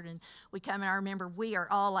so honored. And we come, and I remember we are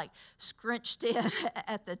all like scrunched in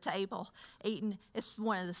at the table eating. It's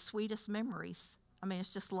one of the sweetest memories. I mean,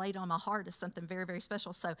 it's just laid on my heart as something very, very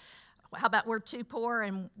special. So how about we're too poor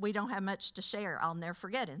and we don't have much to share? I'll never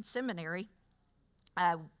forget in seminary,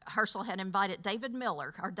 Herschel had invited David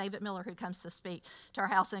Miller, who comes to speak to our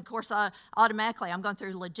house. And of course, automatically, I'm going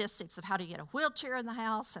through logistics of how do you get a wheelchair in the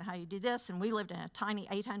house and how you do this. And we lived in a tiny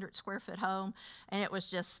 800 square foot home. And it was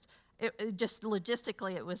just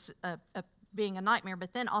logistically, it was being a nightmare.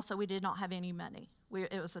 But then also, we did not have any money.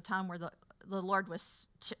 It was a time where the Lord was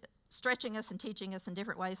stretching us and teaching us in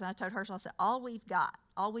different ways. And I told Herschel, I said, all we've got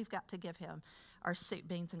to give him are soup,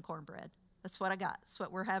 beans, and cornbread. That's what I got. That's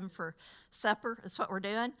what we're having for supper. That's what we're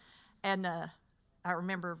doing. And I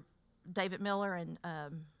remember David Miller and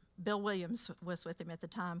Bill Williams was with him at the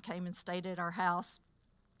time, came and stayed at our house.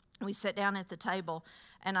 We sat down at the table,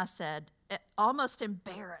 and I said, almost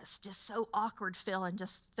embarrassed, just so awkward feeling,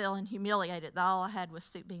 just feeling humiliated that all I had was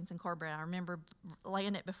soup, beans, and cornbread. I remember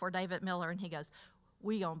laying it before David Miller, and he goes,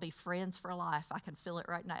 we gonna be friends for life. I can feel it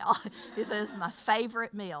right now. He says, it's my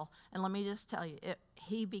favorite meal. And let me just tell you,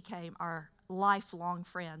 he became our lifelong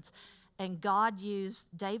friends. And God used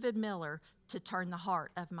David Miller to turn the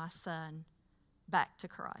heart of my son back to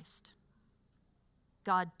Christ.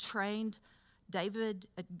 God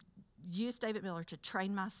used David Miller to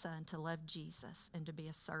train my son to love Jesus and to be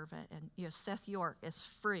a servant. And Seth York is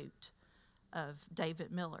fruit of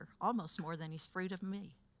David Miller, almost more than he's fruit of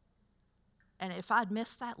me. And if I'd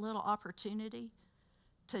missed that little opportunity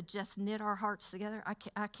to just knit our hearts together,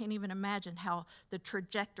 I can't even imagine how the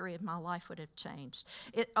trajectory of my life would have changed.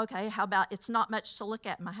 How about it's not much to look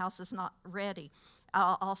at. My house is not ready.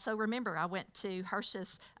 I also remember I went to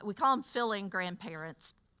Hirsch's, we call them fill-in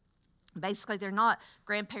grandparents. Basically, they're not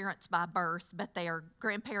grandparents by birth, but they are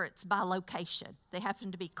grandparents by location. They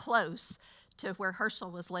happen to be close to where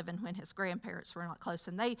Herschel was living when his grandparents were not close.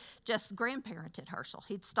 And they just grandparented Herschel.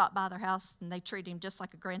 He'd stop by their house, and they treated him just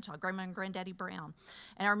like a grandchild, Grandma and Granddaddy Brown.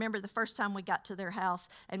 And I remember the first time we got to their house,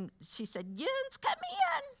 and she said, Jens, come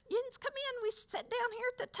in. Jens, come in. We sat down here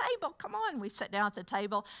at the table. Come on. We sat down at the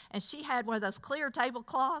table, and she had one of those clear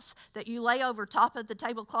tablecloths that you lay over top of the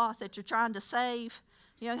tablecloth that you're trying to save.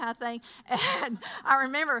 Kind of thing. And I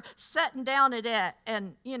remember sitting down at it,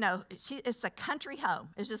 and, it's a country home.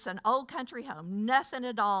 It's just an old country home. Nothing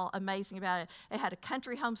at all amazing about it. It had a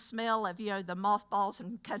country home smell of, the mothballs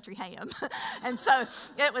and country ham. And so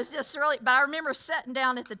it was just really, but I remember sitting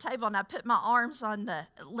down at the table, and I put my arms on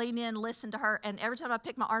lean in, listen to her, and every time I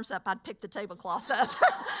picked my arms up, I'd pick the tablecloth up.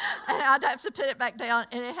 And I'd have to put it back down,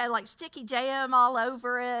 and it had like sticky jam all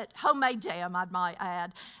over it, homemade jam, I might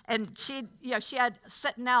add. And she had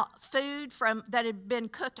setting out food that had been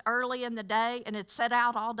cooked early in the day, and it set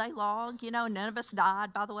out all day long, and none of us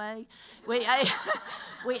died, by the way. We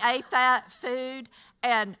ate that food,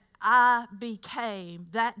 and I became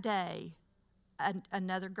that day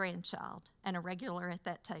another grandchild and a regular at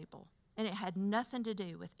that table. And it had nothing to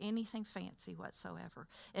do with anything fancy whatsoever.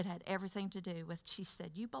 It had everything to do with, she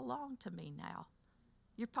said, you belong to me now.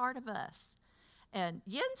 You're part of us. And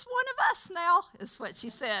Yen's one of us now, is what she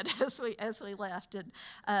said as we left. And,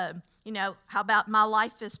 how about my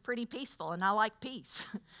life is pretty peaceful, and I like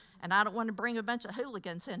peace. And I don't want to bring a bunch of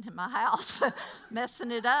hooligans into my house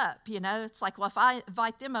messing it up. It's like, well, if I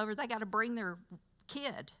invite them over, they got to bring their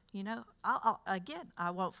kid.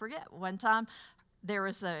 I won't forget. One time, there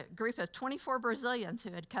was a group of 24 Brazilians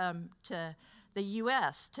who had come to the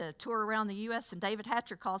U.S. to tour around the U.S., and David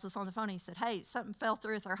Hatcher calls us on the phone, and he said, hey, something fell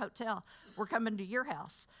through at our hotel. We're coming to your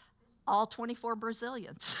house. All 24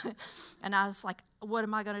 Brazilians. And I was like, what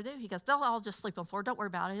am I going to do? He goes, they'll all just sleep on the floor. Don't worry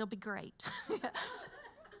about it. It'll be great.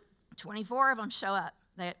 24 of them show up.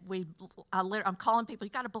 I'm calling people,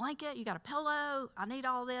 you got a blanket? You got a pillow? I need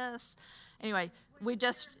all this. Anyway,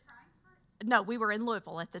 No, we were in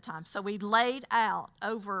Louisville at the time. So we laid out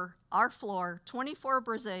over our floor 24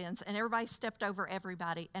 Brazilians, and everybody stepped over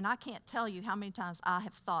everybody. And I can't tell you how many times I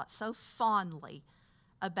have thought so fondly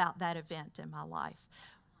about that event in my life.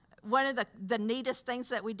 One of the neatest things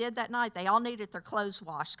that we did that night, they all needed their clothes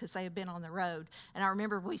washed because they had been on the road. And I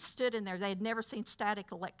remember we stood in there. They had never seen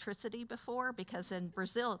static electricity before, because in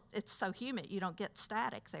Brazil, it's so humid, you don't get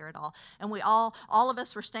static there at all. And we all of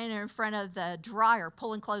us were standing in front of the dryer,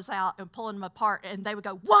 pulling clothes out and pulling them apart. And they would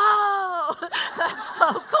go, whoa, that's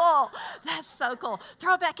so cool. That's so cool.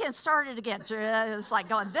 Throw it back in, start it again. It was like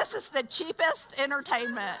going, this is the cheapest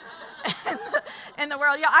entertainment in the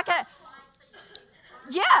world.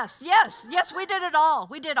 Yes, we did it all.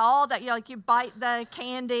 We did all that, like you bite the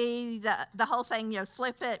candy, the whole thing,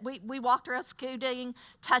 flip it. We walked around scooting,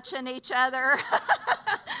 touching each other.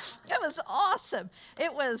 It was awesome.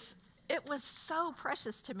 It was so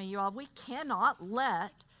precious to me, you all. We cannot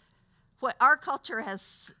let what our culture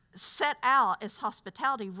has set out as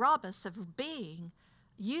hospitality rob us of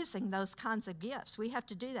using those kinds of gifts. We have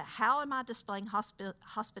to do that. How am I displaying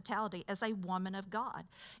hospitality as a woman of God?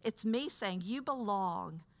 It's me saying, you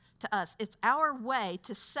belong to us. It's our way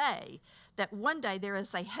to say that one day there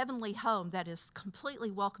is a heavenly home that is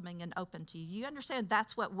completely welcoming and open to you. You understand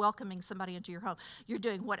that's what welcoming somebody into your home. You're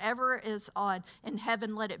doing whatever is on in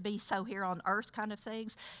heaven, let it be so here on earth kind of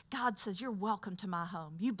things. God says, you're welcome to my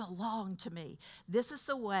home. You belong to me. This is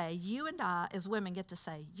the way you and I as women get to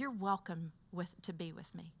say, you're welcome to be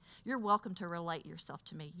with me. You're welcome to relate yourself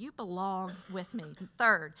to me. You belong with me.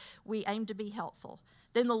 Third, we aim to be helpful.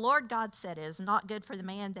 Then the Lord God said, it is not good for the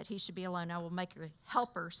man that he should be alone. I will make a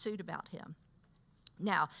helper suit about him.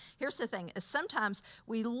 Now, here's the thing, is sometimes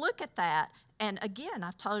we look at that, and again,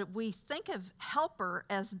 I've told you, we think of helper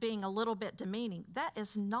as being a little bit demeaning. That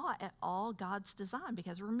is not at all God's design,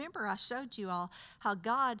 because remember, I showed you all how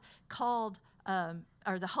God called,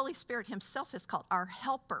 or the Holy Spirit himself is called our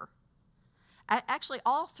helper. Actually,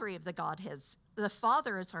 all three of the Godheads. The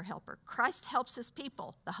Father is our helper. Christ helps his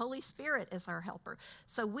people. The Holy Spirit is our helper.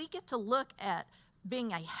 So we get to look at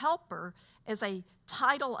being a helper as a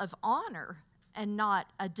title of honor and not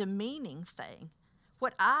a demeaning thing.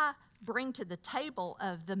 What I bring to the table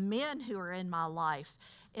of the men who are in my life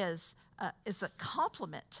is a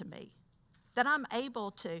compliment to me. That I'm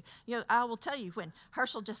able to, I will tell you when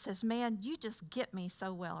Herschel just says, man, you just get me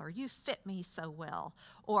so well, or you fit me so well.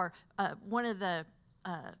 Or one of the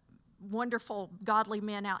wonderful godly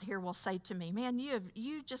men out here will say to me, man,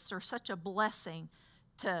 you just are such a blessing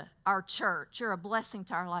to our church. You're a blessing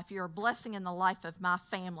to our life. You're a blessing in the life of my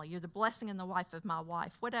family. You're the blessing in the life of my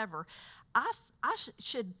wife, whatever. I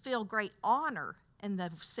should feel great honor in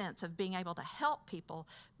the sense of being able to help people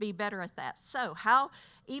be better at that. So how,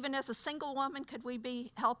 even as a single woman, could we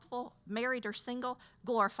be helpful, married or single?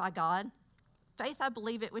 Glorify God. Faith, I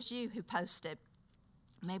believe it was you who posted.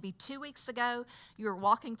 Maybe 2 weeks ago, you were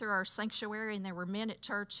walking through our sanctuary and there were men at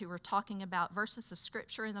church who were talking about verses of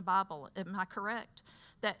Scripture in the Bible. Am I correct?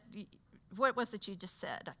 What was it you just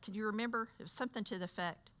said? Can you remember? It was something to the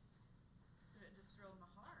effect. It just thrilled my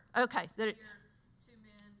heart. Okay. Two men,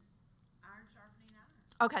 iron sharpening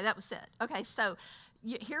iron. Okay, that was it. Okay, so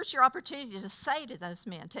here's your opportunity to say to those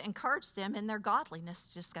men, to encourage them in their godliness,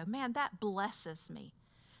 just go, man, that blesses me.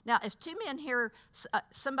 Now, if two men hear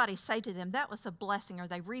somebody say to them, that was a blessing, or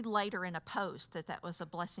they read later in a post that was a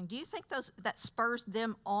blessing, do you think that spurs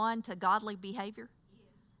them on to godly behavior? Yes.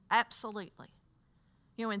 Absolutely.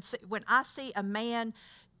 When I see a man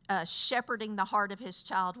shepherding the heart of his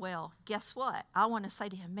child well, guess what? I want to say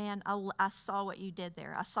to him, man, I saw what you did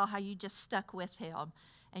there. I saw how you just stuck with him,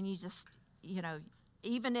 and you just,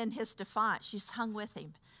 even in his defiance, you just hung with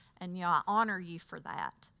him, and, I honor you for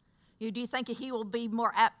that. Do you think he will be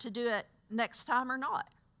more apt to do it next time or not?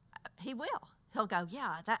 He will. He'll go,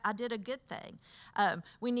 yeah, I did a good thing.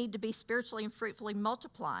 We need to be spiritually and fruitfully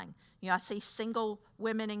multiplying. I see single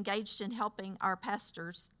women engaged in helping our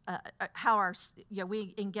pastors,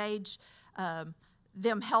 we engage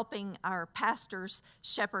them helping our pastors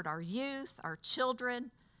shepherd our youth, our children.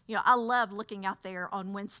 I love looking out there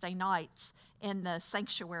on Wednesday nights in the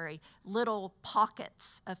sanctuary, little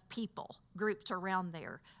pockets of people grouped around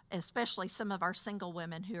there, especially some of our single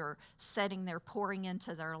women who are sitting there pouring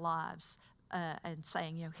into their lives and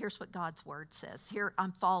saying, here's what God's word says. Here,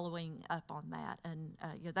 I'm following up on that. And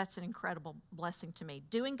that's an incredible blessing to me.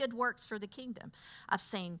 Doing good works for the kingdom. I've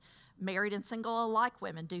seen married and single alike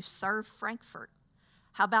women do Serve Frankfort.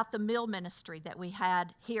 How about the meal ministry that we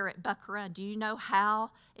had here at Buck Run? Do you know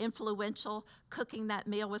how influential cooking that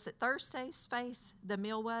meal was? It Thursdays, Faith? The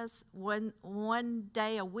meal was one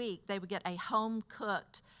day a week. They would get a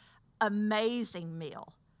home-cooked, amazing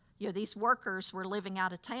meal. These workers were living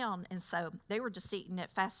out of town, and so they were just eating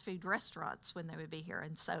at fast food restaurants when they would be here.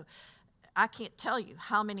 And so I can't tell you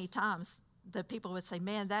how many times the people would say,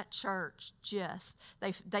 man, that church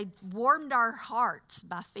they warmed our hearts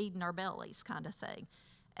by feeding our bellies kind of thing.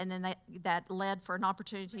 And then that led for an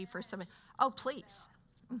opportunity for somebody. Oh, please.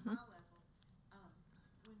 Mm-hmm. When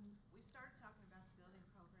we started talking about the building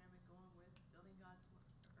program and going with Building God's Way,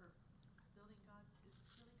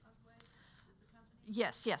 is the company?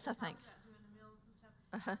 Yes, I think. About doing the meals and stuff.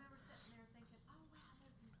 Uh-huh. I remember sitting there thinking, oh, wow, that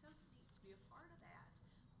would be so neat to be a part of that.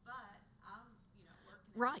 But I'm, working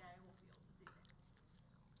every Right. day, I won't be able to do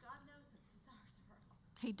that. God knows the desires of our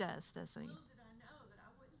hearts. He does, doesn't he? Little did I know that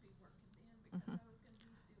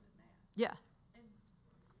Yeah. And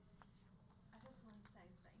I just want to say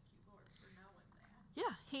thank you, Lord, for knowing that.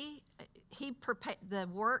 Yeah, he prepared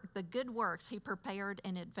the good works he prepared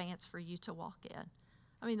in advance for you to walk in.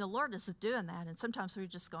 I mean, the Lord is doing that, and sometimes we're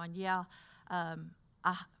just going, you have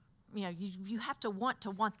to want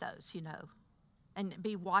those, and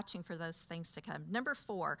be watching for those things to come. Number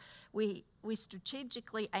 4, we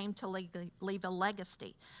strategically aim to leave a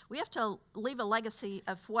legacy. We have to leave a legacy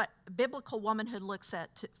of what biblical womanhood looks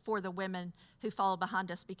at for the women who follow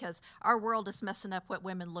behind us, because our world is messing up what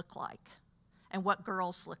women look like and what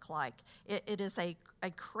girls look like. It is a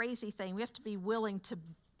crazy thing. We have to be willing to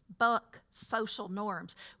buck social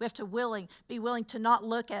norms. We have to be willing to not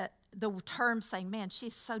look at the term saying, man,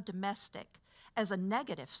 she's so domestic, as a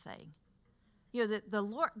negative thing. That the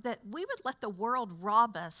Lord, that we would let the world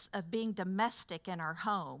rob us of being domestic in our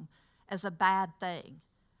home as a bad thing.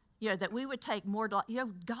 That we would take more, God,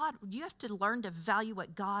 you have to learn to value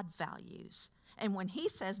what God values. And when he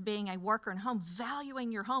says being a worker in home, valuing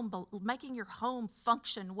your home, making your home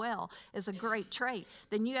function well is a great trait,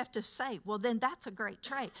 then you have to say, well, then that's a great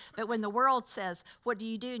trait. But when the world says, what do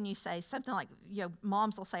you do? And you say something like,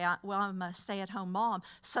 moms will say, well, I'm a stay-at-home mom.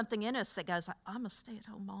 Something in us that goes, I'm a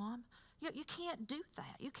stay-at-home mom. You can't do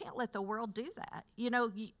that. You can't let the world do that. You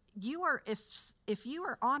are, if you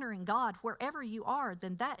are honoring God wherever you are,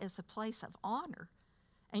 then that is a place of honor.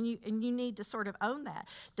 And you need to sort of own that.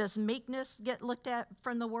 Does meekness get looked at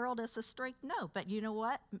from the world as a strength? No, but you know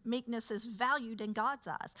what? Meekness is valued in God's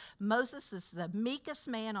eyes. Moses is the meekest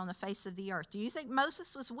man on the face of the earth. Do you think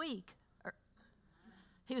Moses was weak?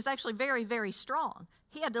 He was actually very, very strong.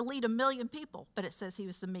 He had to lead 1 million people, but it says he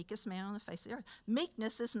was the meekest man on the face of the earth.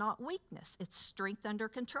 Meekness is not weakness. It's strength under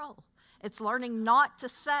control. It's learning not to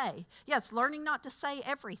say. Yeah, it's learning not to say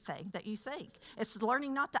everything that you think. It's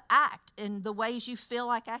learning not to act in the ways you feel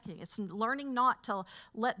like acting. It's learning not to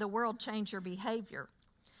let the world change your behavior.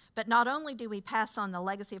 But not only do we pass on the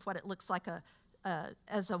legacy of what it looks like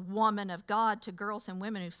as a woman of God to girls and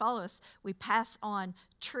women who follow us, we pass on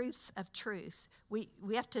truths of truth. We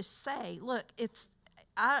have to say, look,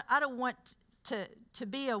 I don't want to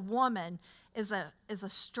be a woman is a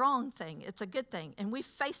strong thing. It's a good thing. And we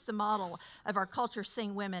face the model of our culture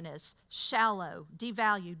seeing women as shallow,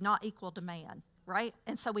 devalued, not equal to man, right?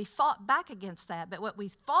 And so we fought back against that. But what we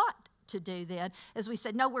fought to do then is we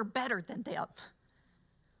said, no, we're better than them.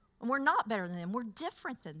 And we're not better than them. We're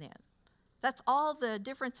different than them. That's all the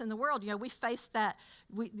difference in the world. We face that.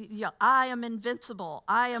 I am invincible.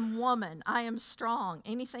 I am woman. I am strong.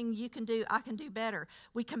 Anything you can do, I can do better.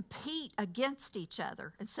 We compete against each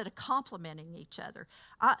other instead of complimenting each other.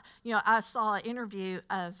 I saw an interview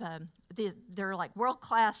of they're like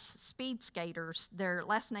world-class speed skaters. Their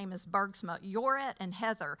last name is Bergsma, Yoret and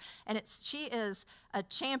Heather. And she is a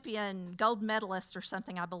champion gold medalist or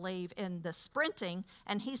something, I believe, in the sprinting,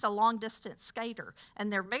 and he's a long-distance skater.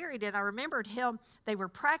 And they're married, and I remembered him, they were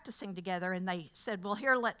practicing together, and they said, well,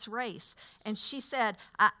 here, let's race. And she said,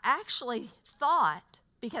 I actually thought,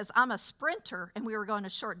 because I'm a sprinter and we were going a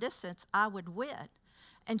short distance, I would win.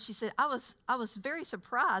 And she said, I was very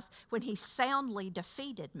surprised when he soundly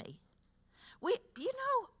defeated me.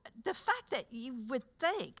 The fact that you would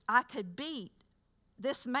think I could beat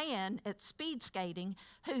this man at speed skating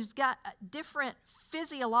who's got different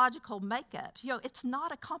physiological makeup. It's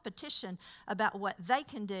not a competition about what they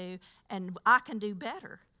can do and I can do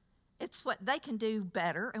better. It's what they can do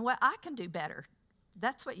better and what I can do better.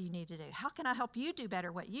 That's what you need to do. How can I help you do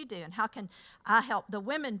better what you do? And how can I help the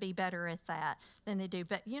women be better at that than they do?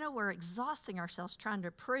 But, we're exhausting ourselves trying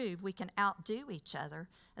to prove we can outdo each other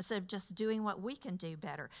instead of just doing what we can do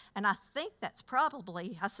better. And I think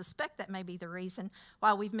I suspect that may be the reason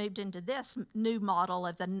why we've moved into this new model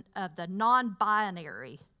of the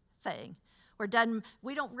non-binary thing.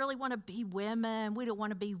 We don't really want to be women. We don't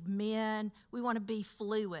want to be men. We want to be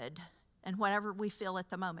fluid and whatever we feel at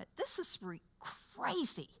the moment. This is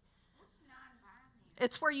crazy. What's non-binary?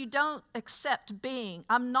 It's where you don't accept being.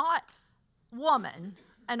 I'm not woman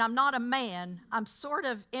and I'm not a man. I'm sort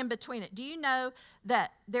of in between it. Do you know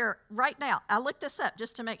that right now, I looked this up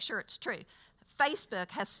just to make sure it's true.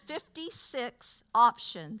 Facebook has 56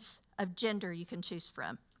 options of gender you can choose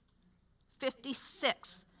from.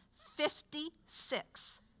 56.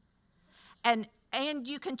 56. And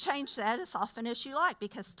you can change that as often as you like,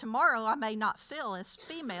 because tomorrow I may not feel as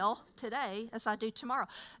female today as I do tomorrow.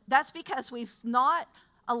 That's because we've not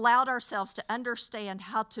allowed ourselves to understand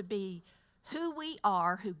how to be who we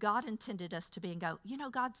are, who God intended us to be, and go,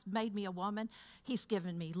 God's made me a woman. He's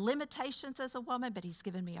given me limitations as a woman, but he's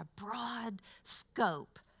given me a broad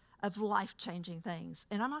scope of life-changing things.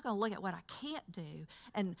 And I'm not going to look at what I can't do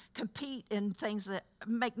and compete in things that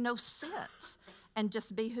make no sense and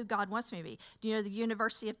just be who God wants me to be. Do you know the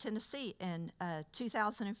University of Tennessee in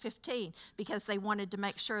 2015, because they wanted to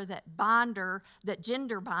make sure that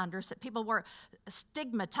gender binders, that people were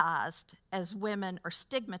stigmatized as women or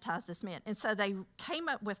stigmatized as men. And so they came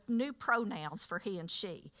up with new pronouns for he and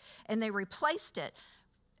she, and they replaced it.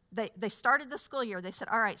 They started the school year. They said,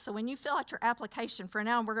 all right, so when you fill out your application for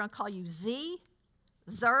now, we're going to call you Z,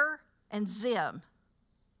 Zer, and Zim.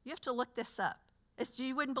 You have to look this up.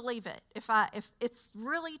 You wouldn't believe it if it's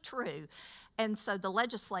really true. And so the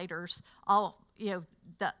legislators, the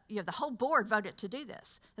whole board voted to do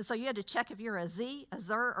this. And so you had to check if you're a Z, a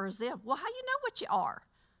Zer, or a Zim. Well, how do you know what you are?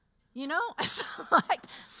 You know, it's like,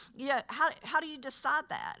 yeah, how do you decide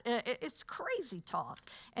that? It's crazy talk.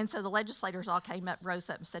 And so the legislators all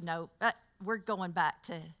rose up and said, no, we're going back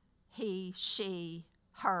to he, she,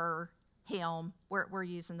 her, him. We're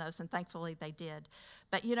using those, and thankfully they did.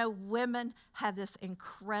 But, you know, women have this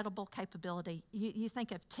incredible capability. You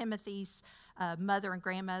think of Timothy's mother and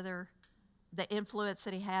grandmother, the influence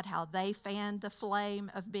that he had, how they fanned the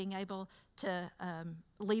flame of being able to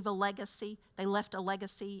leave a legacy. They left a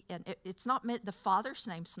legacy, and it's not the father's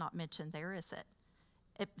name's not mentioned there, is it?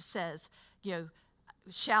 It says, you know,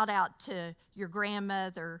 shout out to your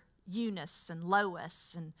grandmother Eunice and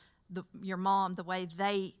Lois and your mom, the way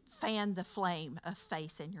they fanned the flame of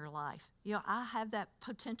faith in your life. You know, I have that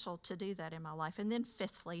potential to do that in my life. And then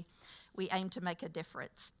fifthly, we aim to make a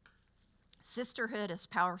difference. Sisterhood is a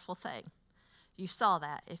powerful thing. You saw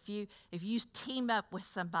that. If you team up with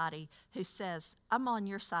somebody who says, I'm on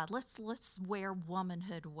your side, let's wear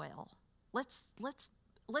womanhood well. Let's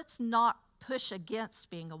not push against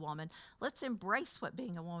being a woman. Let's embrace what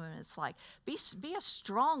being a woman is like. Be a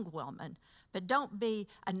strong woman, but don't be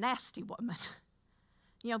a nasty woman.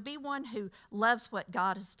 You know, be one who loves what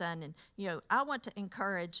God has done. And, you know, I want to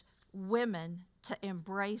encourage women to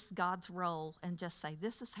embrace God's role and just say,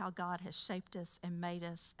 this is how God has shaped us and made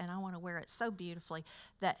us, and I want to wear it so beautifully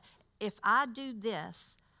that if I do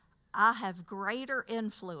this, I have greater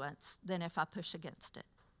influence than if I push against it.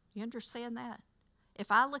 You understand that?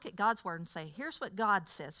 If I look at God's word and say, here's what God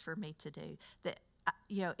says for me to do, that,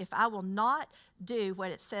 you know, if I will not do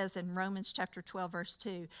what it says in Romans chapter 12, verse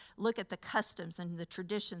 2, look at the customs and the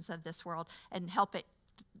traditions of this world and help it,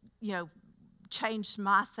 you know, change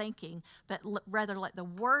my thinking, but rather let the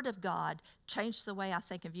word of God change the way I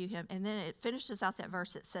think and view him. And then it finishes out that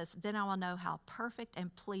verse. It says, then I will know how perfect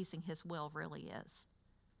and pleasing his will really is.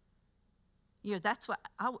 You know, that's what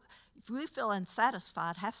if we feel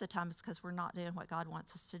unsatisfied, half the time it's because we're not doing what God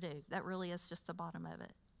wants us to do. That really is just the bottom of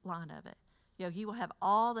it, line of it. You know, you will have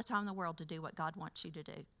all the time in the world to do what God wants you to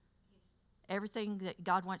do. Everything that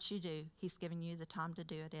God wants you to do, he's given you the time to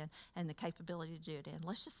do it in and the capability to do it in.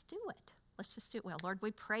 Let's just do it. Let's just do it well. Lord,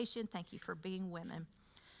 we praise you and thank you for being women.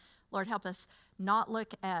 Lord, help us not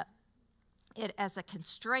look at it as a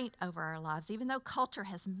constraint over our lives, even though culture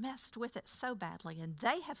has messed with it so badly and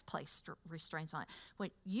they have placed restraints on it. When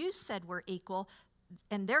you said we're equal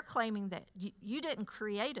and they're claiming that you didn't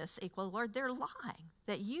create us equal, Lord, they're lying.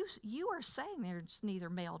 That you are saying there's neither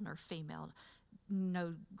male nor female,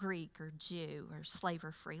 no Greek or Jew or slave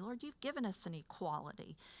or free. Lord, you've given us an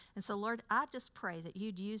equality. And so, Lord, I just pray that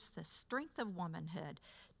you'd use the strength of womanhood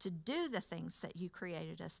to do the things that you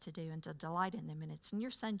created us to do and to delight in them. And it's in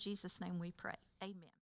your son, Jesus' name we pray. Amen.